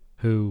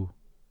who,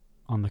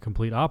 on the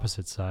complete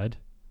opposite side,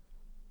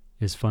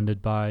 is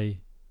funded by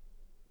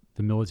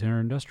the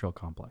military-industrial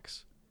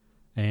complex.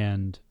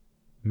 And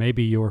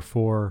maybe you're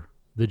for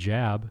the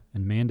jab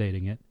and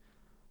mandating it,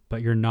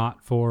 but you're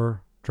not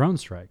for drone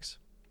strikes.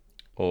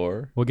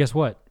 Well, guess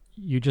what?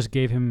 You just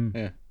gave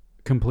him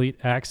complete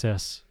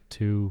access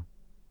to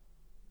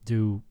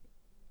do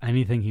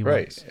anything he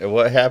Right. likes. And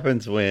what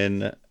happens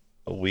when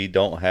we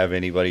don't have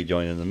anybody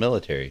joining the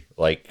military?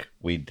 Like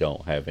we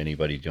don't have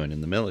anybody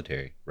joining the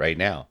military right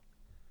now.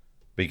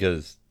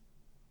 Because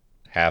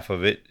half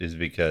of it is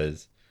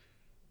because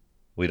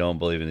we don't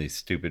believe in these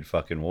stupid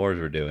fucking wars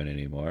we're doing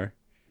anymore.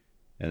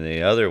 And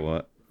the other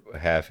one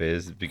half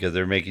is because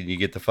they're making you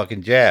get the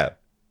fucking jab.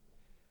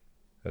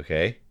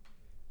 Okay?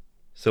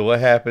 So what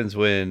happens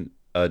when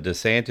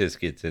DeSantis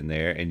gets in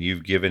there and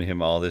you've given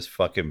him all this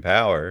fucking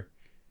power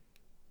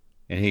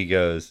and he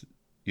goes,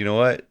 you know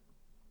what?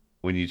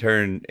 When you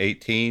turn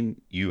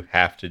 18, you're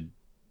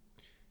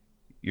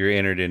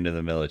entered into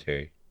the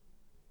military.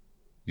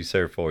 You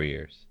serve 4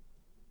 years.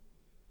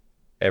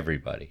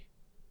 Everybody.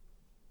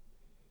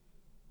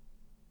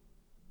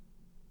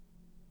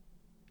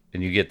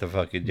 And you get the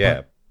fucking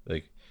jab.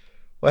 Like,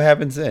 what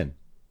happens then?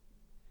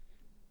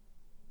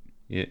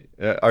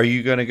 Are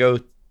you going to go,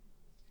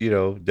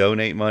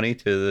 donate money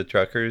to the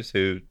truckers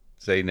who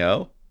say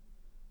no?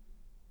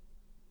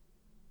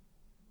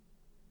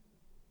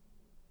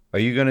 Are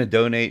you going to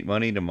donate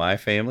money to my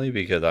family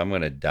because I'm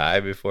going to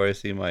die before I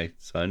see my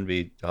son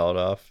be hauled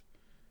off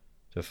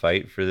to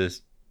fight for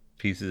this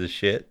pieces of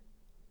shit?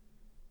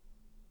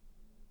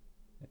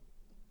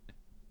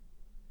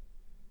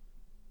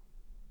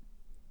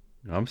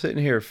 I'm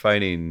sitting here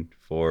fighting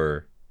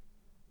for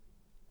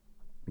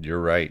your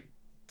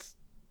rights.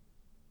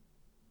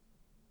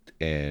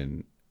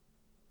 And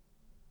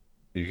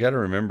you got to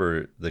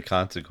remember the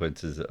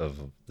consequences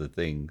of the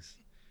things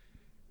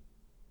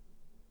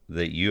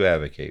that you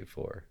advocate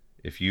for.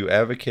 If you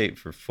advocate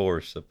for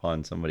force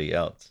upon somebody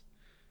else,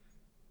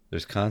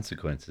 there's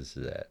consequences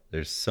to that.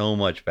 There's so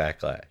much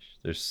backlash.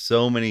 There's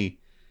so many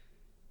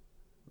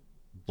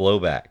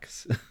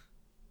blowbacks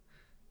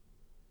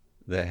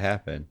that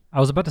happen. I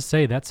was about to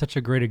say that's such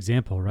a great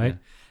example, right? Yeah.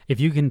 If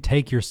you can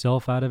take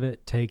yourself out of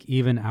it, take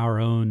even our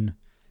own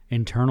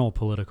internal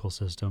political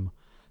system,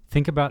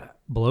 think about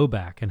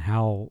blowback and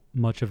how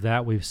much of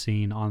that we've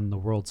seen on the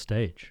world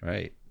stage.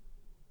 Right.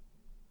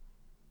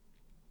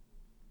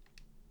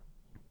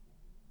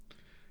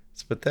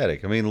 It's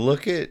pathetic. I mean,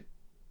 look at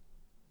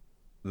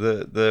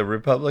the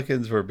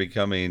Republicans were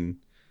becoming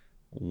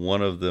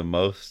one of the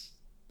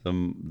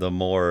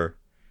more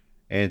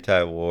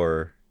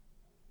anti-war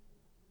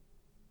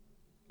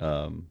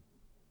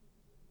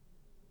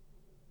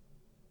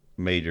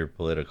major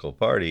political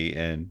party,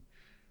 and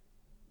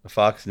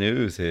Fox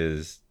News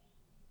is,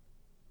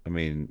 I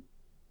mean,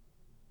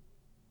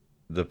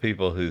 the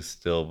people who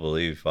still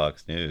believe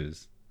Fox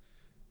News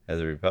as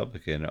a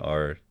Republican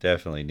are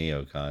definitely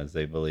neocons.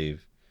 They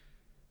believe,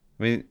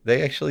 I mean,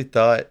 they actually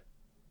thought,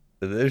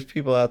 there's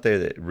people out there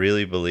that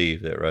really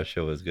believe that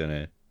Russia was going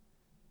to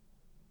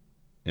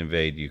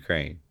invade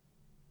Ukraine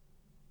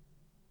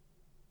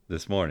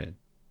this morning,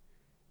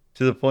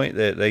 to the point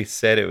that they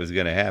said it was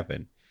going to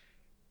happen.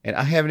 And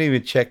I haven't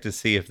even checked to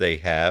see if they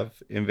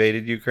have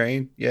invaded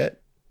Ukraine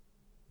yet.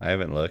 I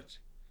haven't looked.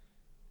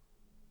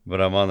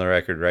 But I'm on the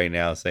record right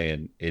now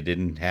saying it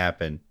didn't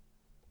happen.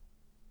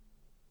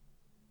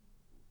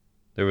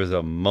 There was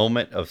a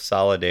moment of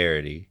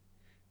solidarity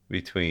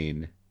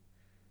between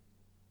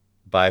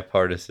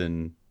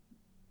bipartisan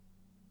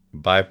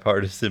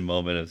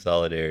moment of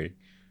solidarity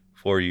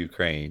for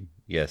Ukraine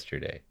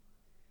yesterday,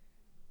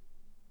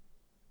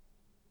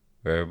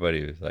 where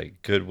everybody was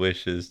like, good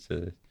wishes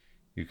to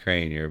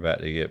Ukraine, you're about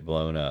to get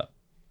blown up.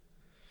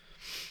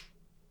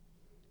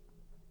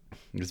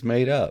 It's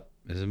made up.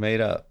 It's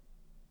made up.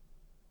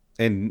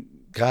 And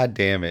god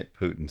damn it,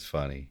 Putin's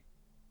funny.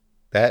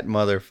 That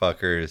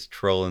motherfucker is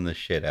trolling the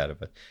shit out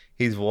of us.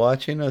 He's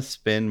watching us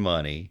spend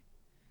money.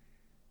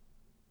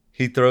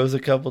 He throws a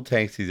couple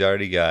tanks he's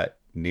already got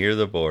near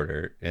the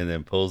border and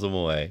then pulls them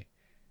away.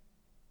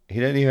 He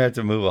doesn't even have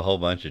to move a whole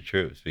bunch of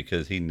troops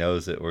because he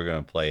knows that we're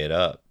going to play it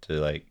up to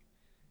like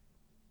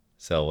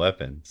sell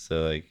weapons.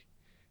 So like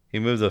he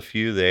moves a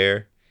few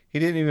there. He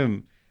didn't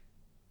even,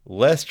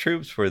 less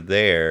troops were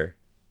there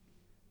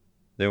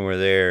than were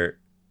there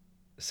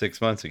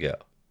 6 months ago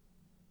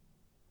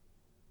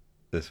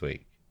this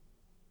week.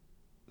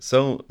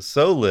 So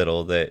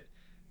little that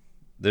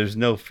there's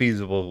no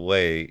feasible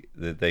way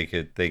that they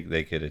could think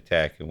they could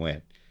attack and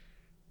win.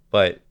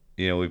 But,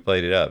 we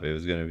played it up. It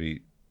was going to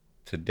be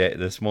today,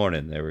 this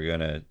morning, they were going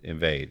to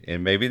invade.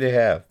 And maybe they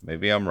have.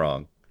 Maybe I'm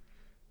wrong.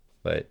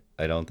 But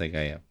I don't think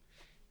I am.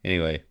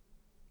 Anyway,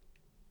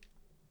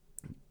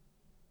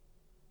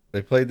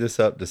 they played this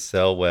up to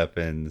sell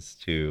weapons,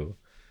 to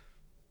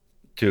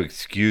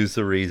excuse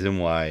the reason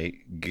why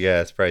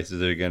gas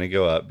prices are going to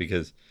go up,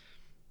 because,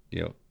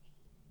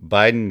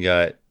 Biden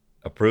got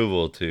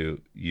approval to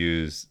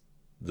use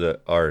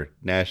our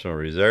national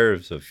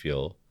reserves of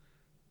fuel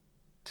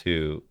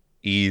to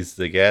ease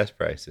the gas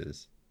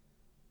prices.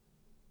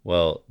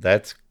 Well,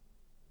 that's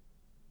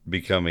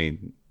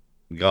becoming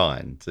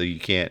gone. So you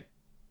can't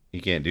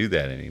do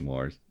that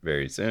anymore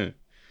very soon.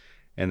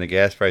 And the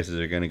gas prices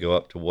are going to go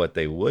up to what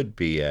they would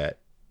be at.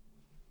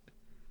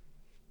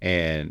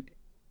 And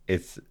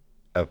it's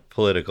a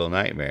political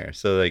nightmare.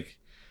 So like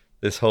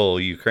this whole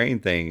Ukraine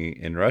thing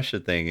and Russia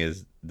thing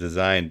is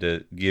designed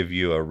to give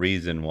you a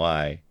reason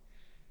why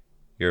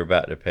you're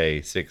about to pay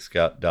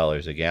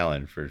 $6 a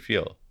gallon for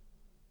fuel.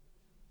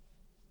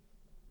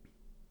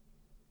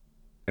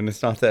 And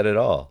it's not that at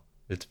all.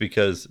 It's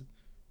because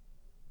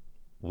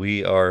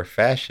we are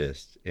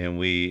fascist and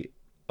we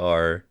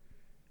are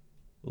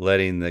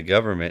letting the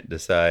government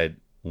decide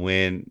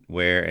when,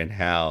 where, and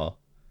how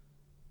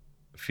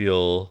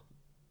fuel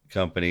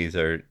companies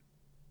are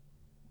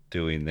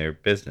doing their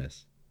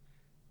business.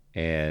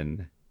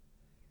 And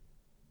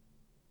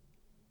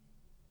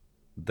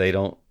they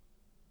don't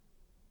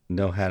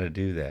know how to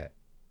do that.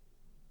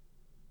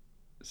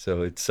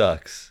 So it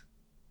sucks.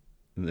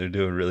 And they're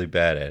doing really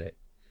bad at it.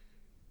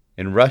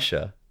 In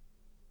Russia,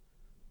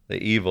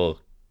 the evil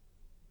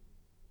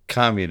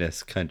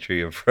communist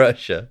country of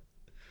Russia,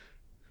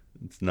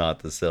 it's not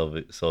the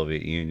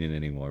Soviet Union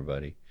anymore,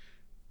 buddy,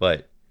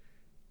 but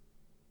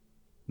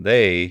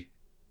they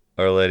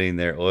are letting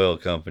their oil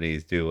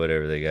companies do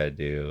whatever they got to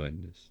do,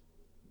 and just,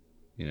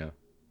 you know,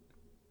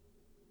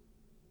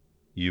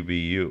 you be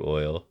you,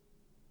 oil,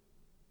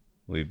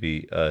 we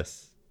be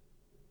us,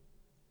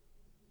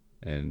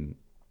 and,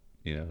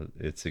 you know,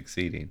 it's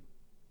succeeding.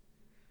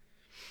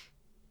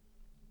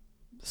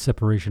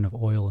 Separation of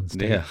oil and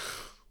state. Yeah.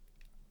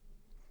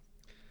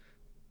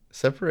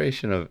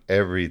 Separation of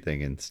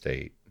everything in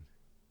state.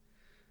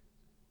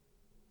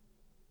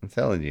 I'm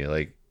telling you,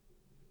 like,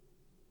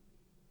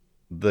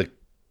 the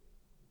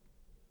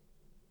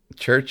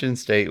church and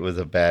state was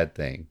a bad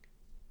thing.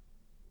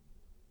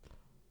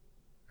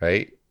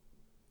 Right?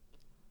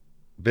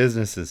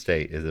 Business and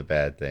state is a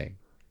bad thing.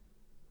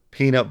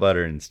 Peanut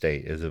butter and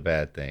state is a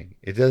bad thing.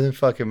 It doesn't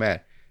fucking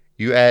matter.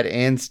 You add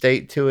and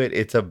state to it,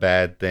 it's a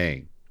bad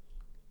thing.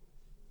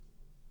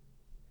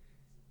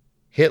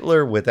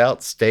 Hitler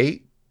without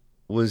state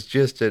was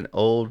just an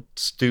old,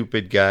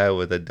 stupid guy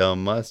with a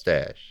dumb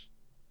mustache.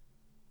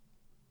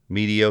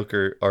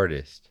 Mediocre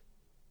artist.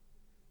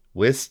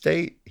 With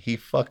state, he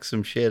fucked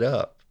some shit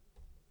up.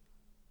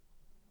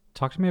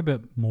 Talk to me a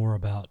bit more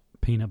about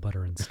peanut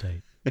butter and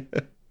state.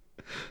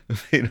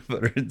 Peanut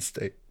butter and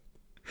state.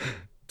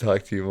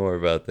 Talk to you more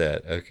about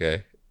that.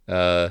 Okay.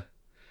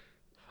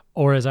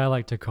 Or as I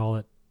like to call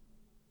it,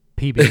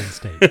 PB and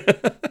state.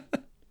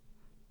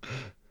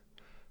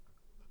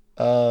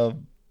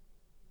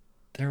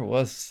 There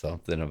was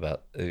something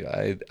about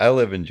I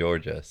live in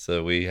Georgia,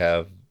 so we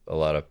have a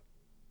lot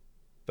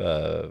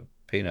of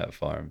peanut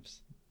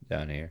farms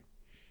down here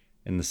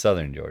in the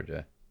southern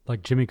Georgia.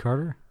 Like Jimmy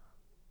Carter?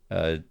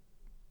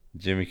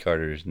 Jimmy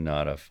Carter's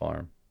not a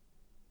farm.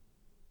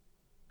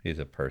 He's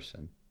a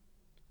person.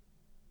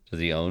 Does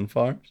he own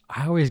farms?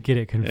 I always get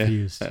it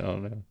confused. I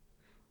don't know.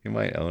 He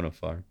might own a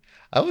farm.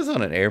 I was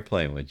on an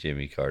airplane with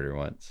Jimmy Carter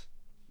once.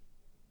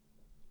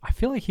 I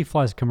feel like he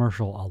flies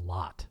commercial a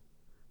lot.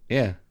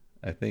 Yeah,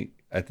 I think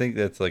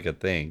that's like a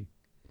thing.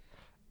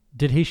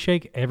 Did he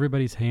shake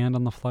everybody's hand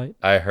on the flight?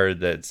 I heard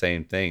that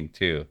same thing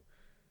too.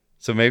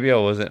 So maybe I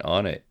wasn't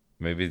on it.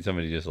 Maybe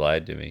somebody just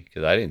lied to me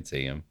because I didn't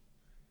see him.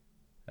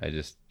 I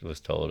just was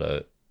told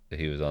that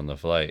he was on the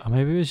flight. Or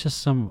maybe it was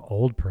just some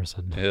old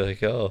person. They're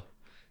like, oh,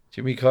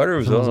 Jimmy Carter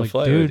was Someone's on the like,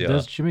 flight dude, with you.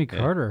 that's Jimmy Yeah.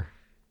 Carter.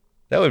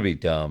 That would be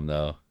dumb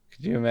though.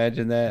 Could you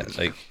imagine that?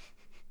 Like,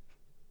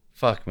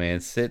 fuck, man,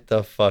 sit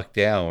the fuck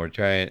down. We're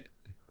trying.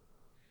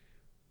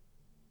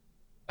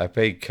 I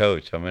paid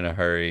coach. I'm in a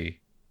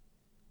hurry.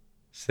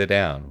 Sit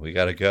down. We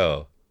gotta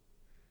go.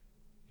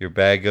 Your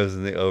bag goes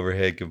in the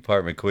overhead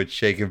compartment. Quit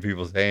shaking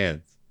people's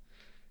hands.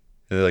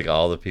 And they're like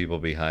all the people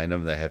behind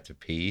him that have to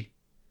pee,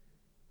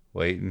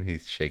 waiting.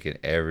 He's shaking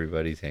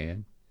everybody's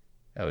hand.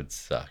 That would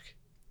suck.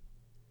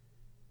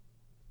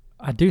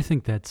 I do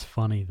think that's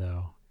funny,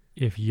 though.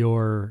 If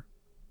your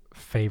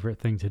favorite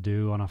thing to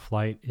do on a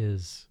flight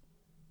is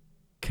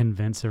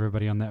convince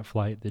everybody on that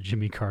flight that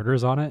Jimmy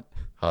Carter's on it.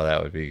 Oh,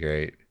 that would be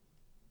great.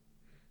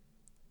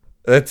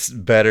 That's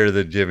better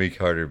than Jimmy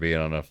Carter being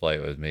on a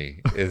flight with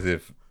me, is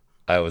if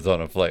I was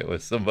on a flight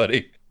with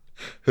somebody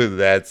who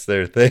that's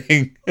their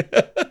thing.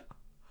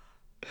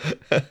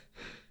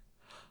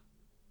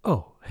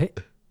 Oh, hey.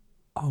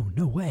 Oh,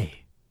 no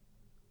way.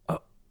 Oh,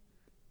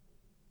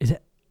 is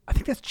it? I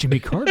think that's Jimmy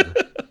Carter.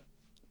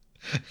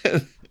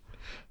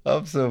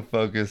 I'm so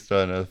focused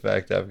on the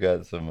fact I've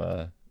got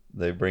some,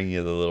 they bring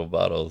you the little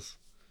bottles.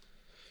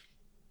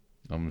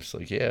 I'm just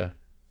like, yeah,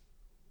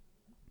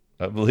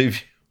 I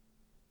believe you.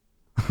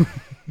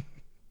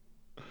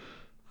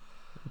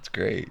 It's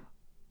great.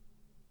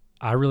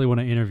 I really want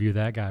to interview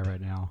that guy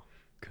right now.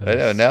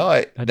 I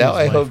know. Now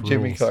I hope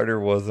Jimmy rules. Carter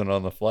wasn't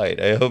on the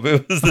flight. I hope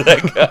it was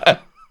that guy.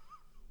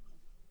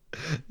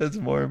 That's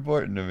more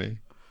important to me.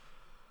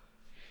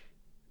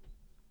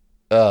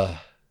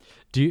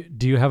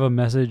 Do you have a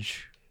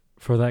message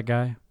for that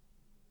guy?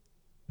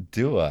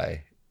 Do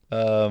I?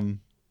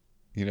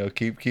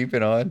 Keep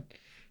it on.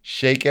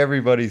 Shake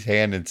everybody's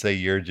hand and say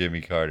you're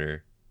Jimmy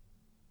Carter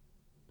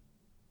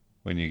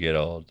when you get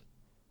old.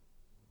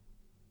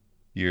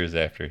 Years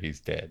after he's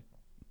dead.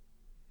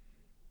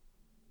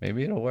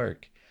 Maybe it'll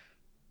work.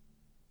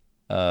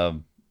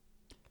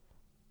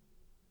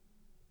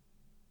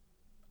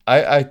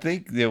 I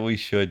think that we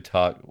should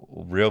talk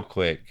real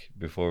quick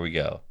before we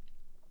go.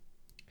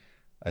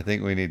 I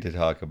think we need to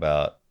talk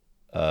about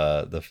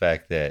the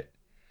fact that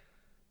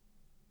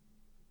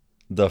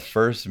the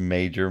first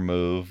major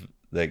move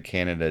that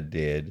Canada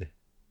did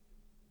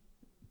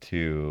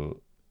to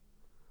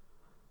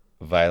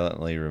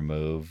violently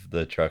remove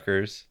the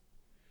truckers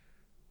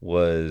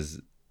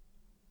was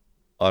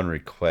on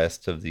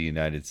request of the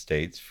United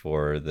States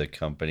for the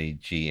company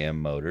GM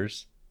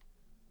Motors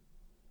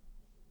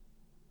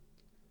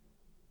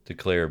to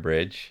clear a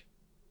bridge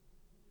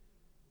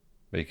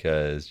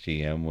because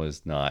GM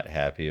was not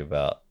happy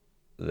about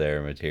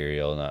their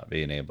material not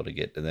being able to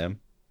get to them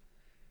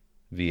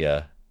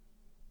via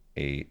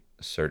a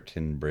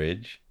certain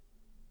bridge.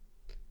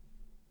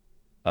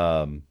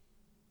 So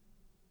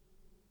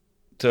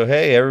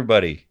hey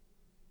everybody,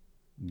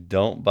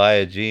 don't buy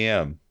a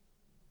GM.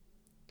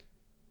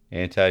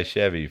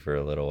 Anti-Chevy for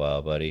a little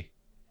while, buddy.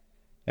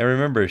 And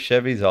remember,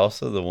 Chevy's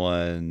also the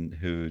one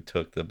who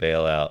took the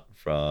bailout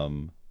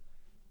from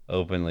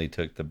openly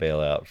took the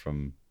bailout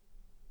from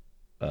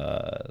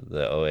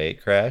the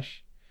 08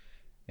 crash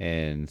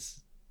and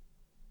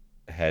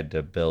had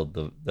to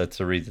build that's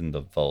the reason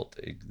the Volt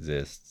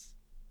exists,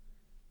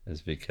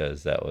 is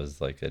because that was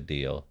like a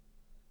deal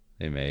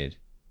they made.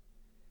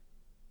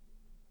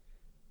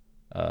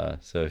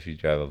 So if you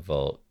drive a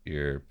Volt,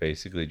 you're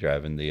basically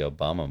driving the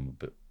Obama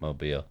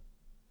mobile.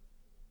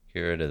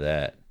 Get rid of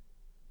that.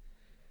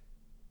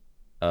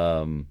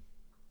 And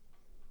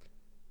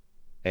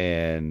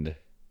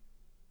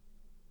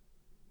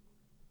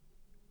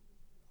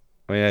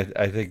I mean,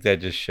 I think that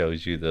just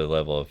shows you the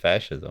level of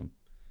fascism.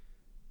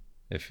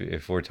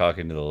 If we're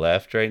talking to the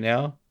left right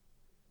now,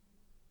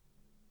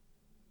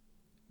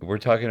 we're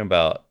talking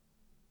about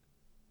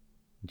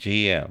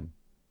GM.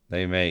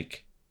 They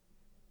make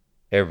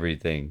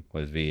everything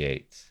with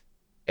V8s.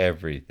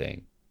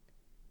 Everything.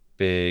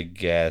 Big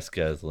gas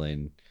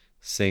guzzling,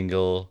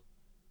 single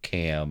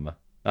cam,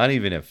 not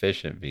even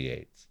efficient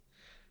V8s.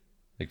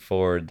 Like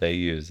Ford, they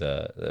use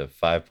a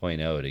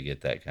 5.0 to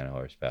get that kind of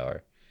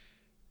horsepower.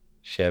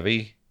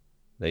 Chevy,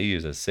 they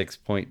use a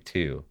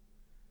 6.2.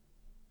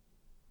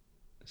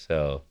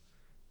 So,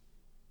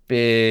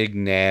 big,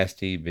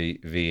 nasty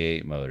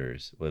V8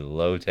 motors with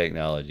low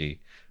technology,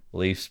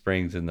 leaf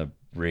springs in the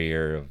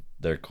rear of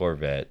their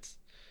Corvettes,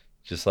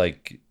 just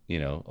like,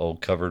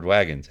 old covered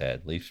wagons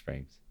had leaf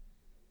springs.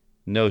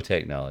 No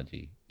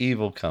technology.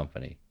 Evil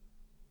company.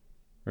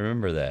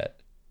 Remember that.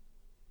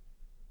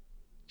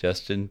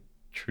 Justin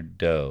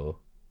Trudeau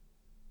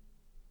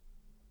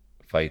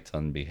fights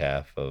on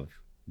behalf of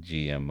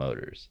GM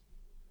Motors.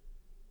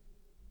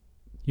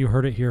 You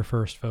heard it here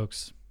first,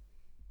 folks.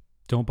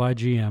 Don't buy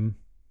GM.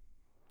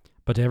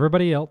 But to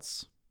everybody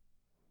else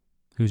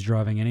who's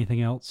driving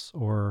anything else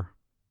or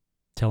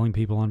telling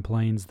people on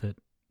planes that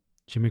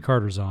Jimmy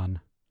Carter's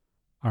on,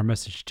 our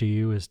message to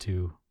you is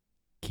to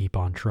keep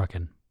on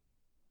trucking.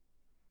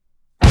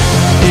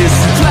 It's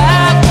a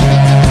trap.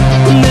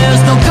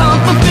 There's no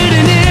comfort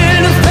fitting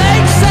in a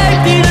fake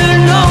safety that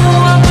no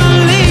one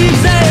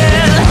believes in.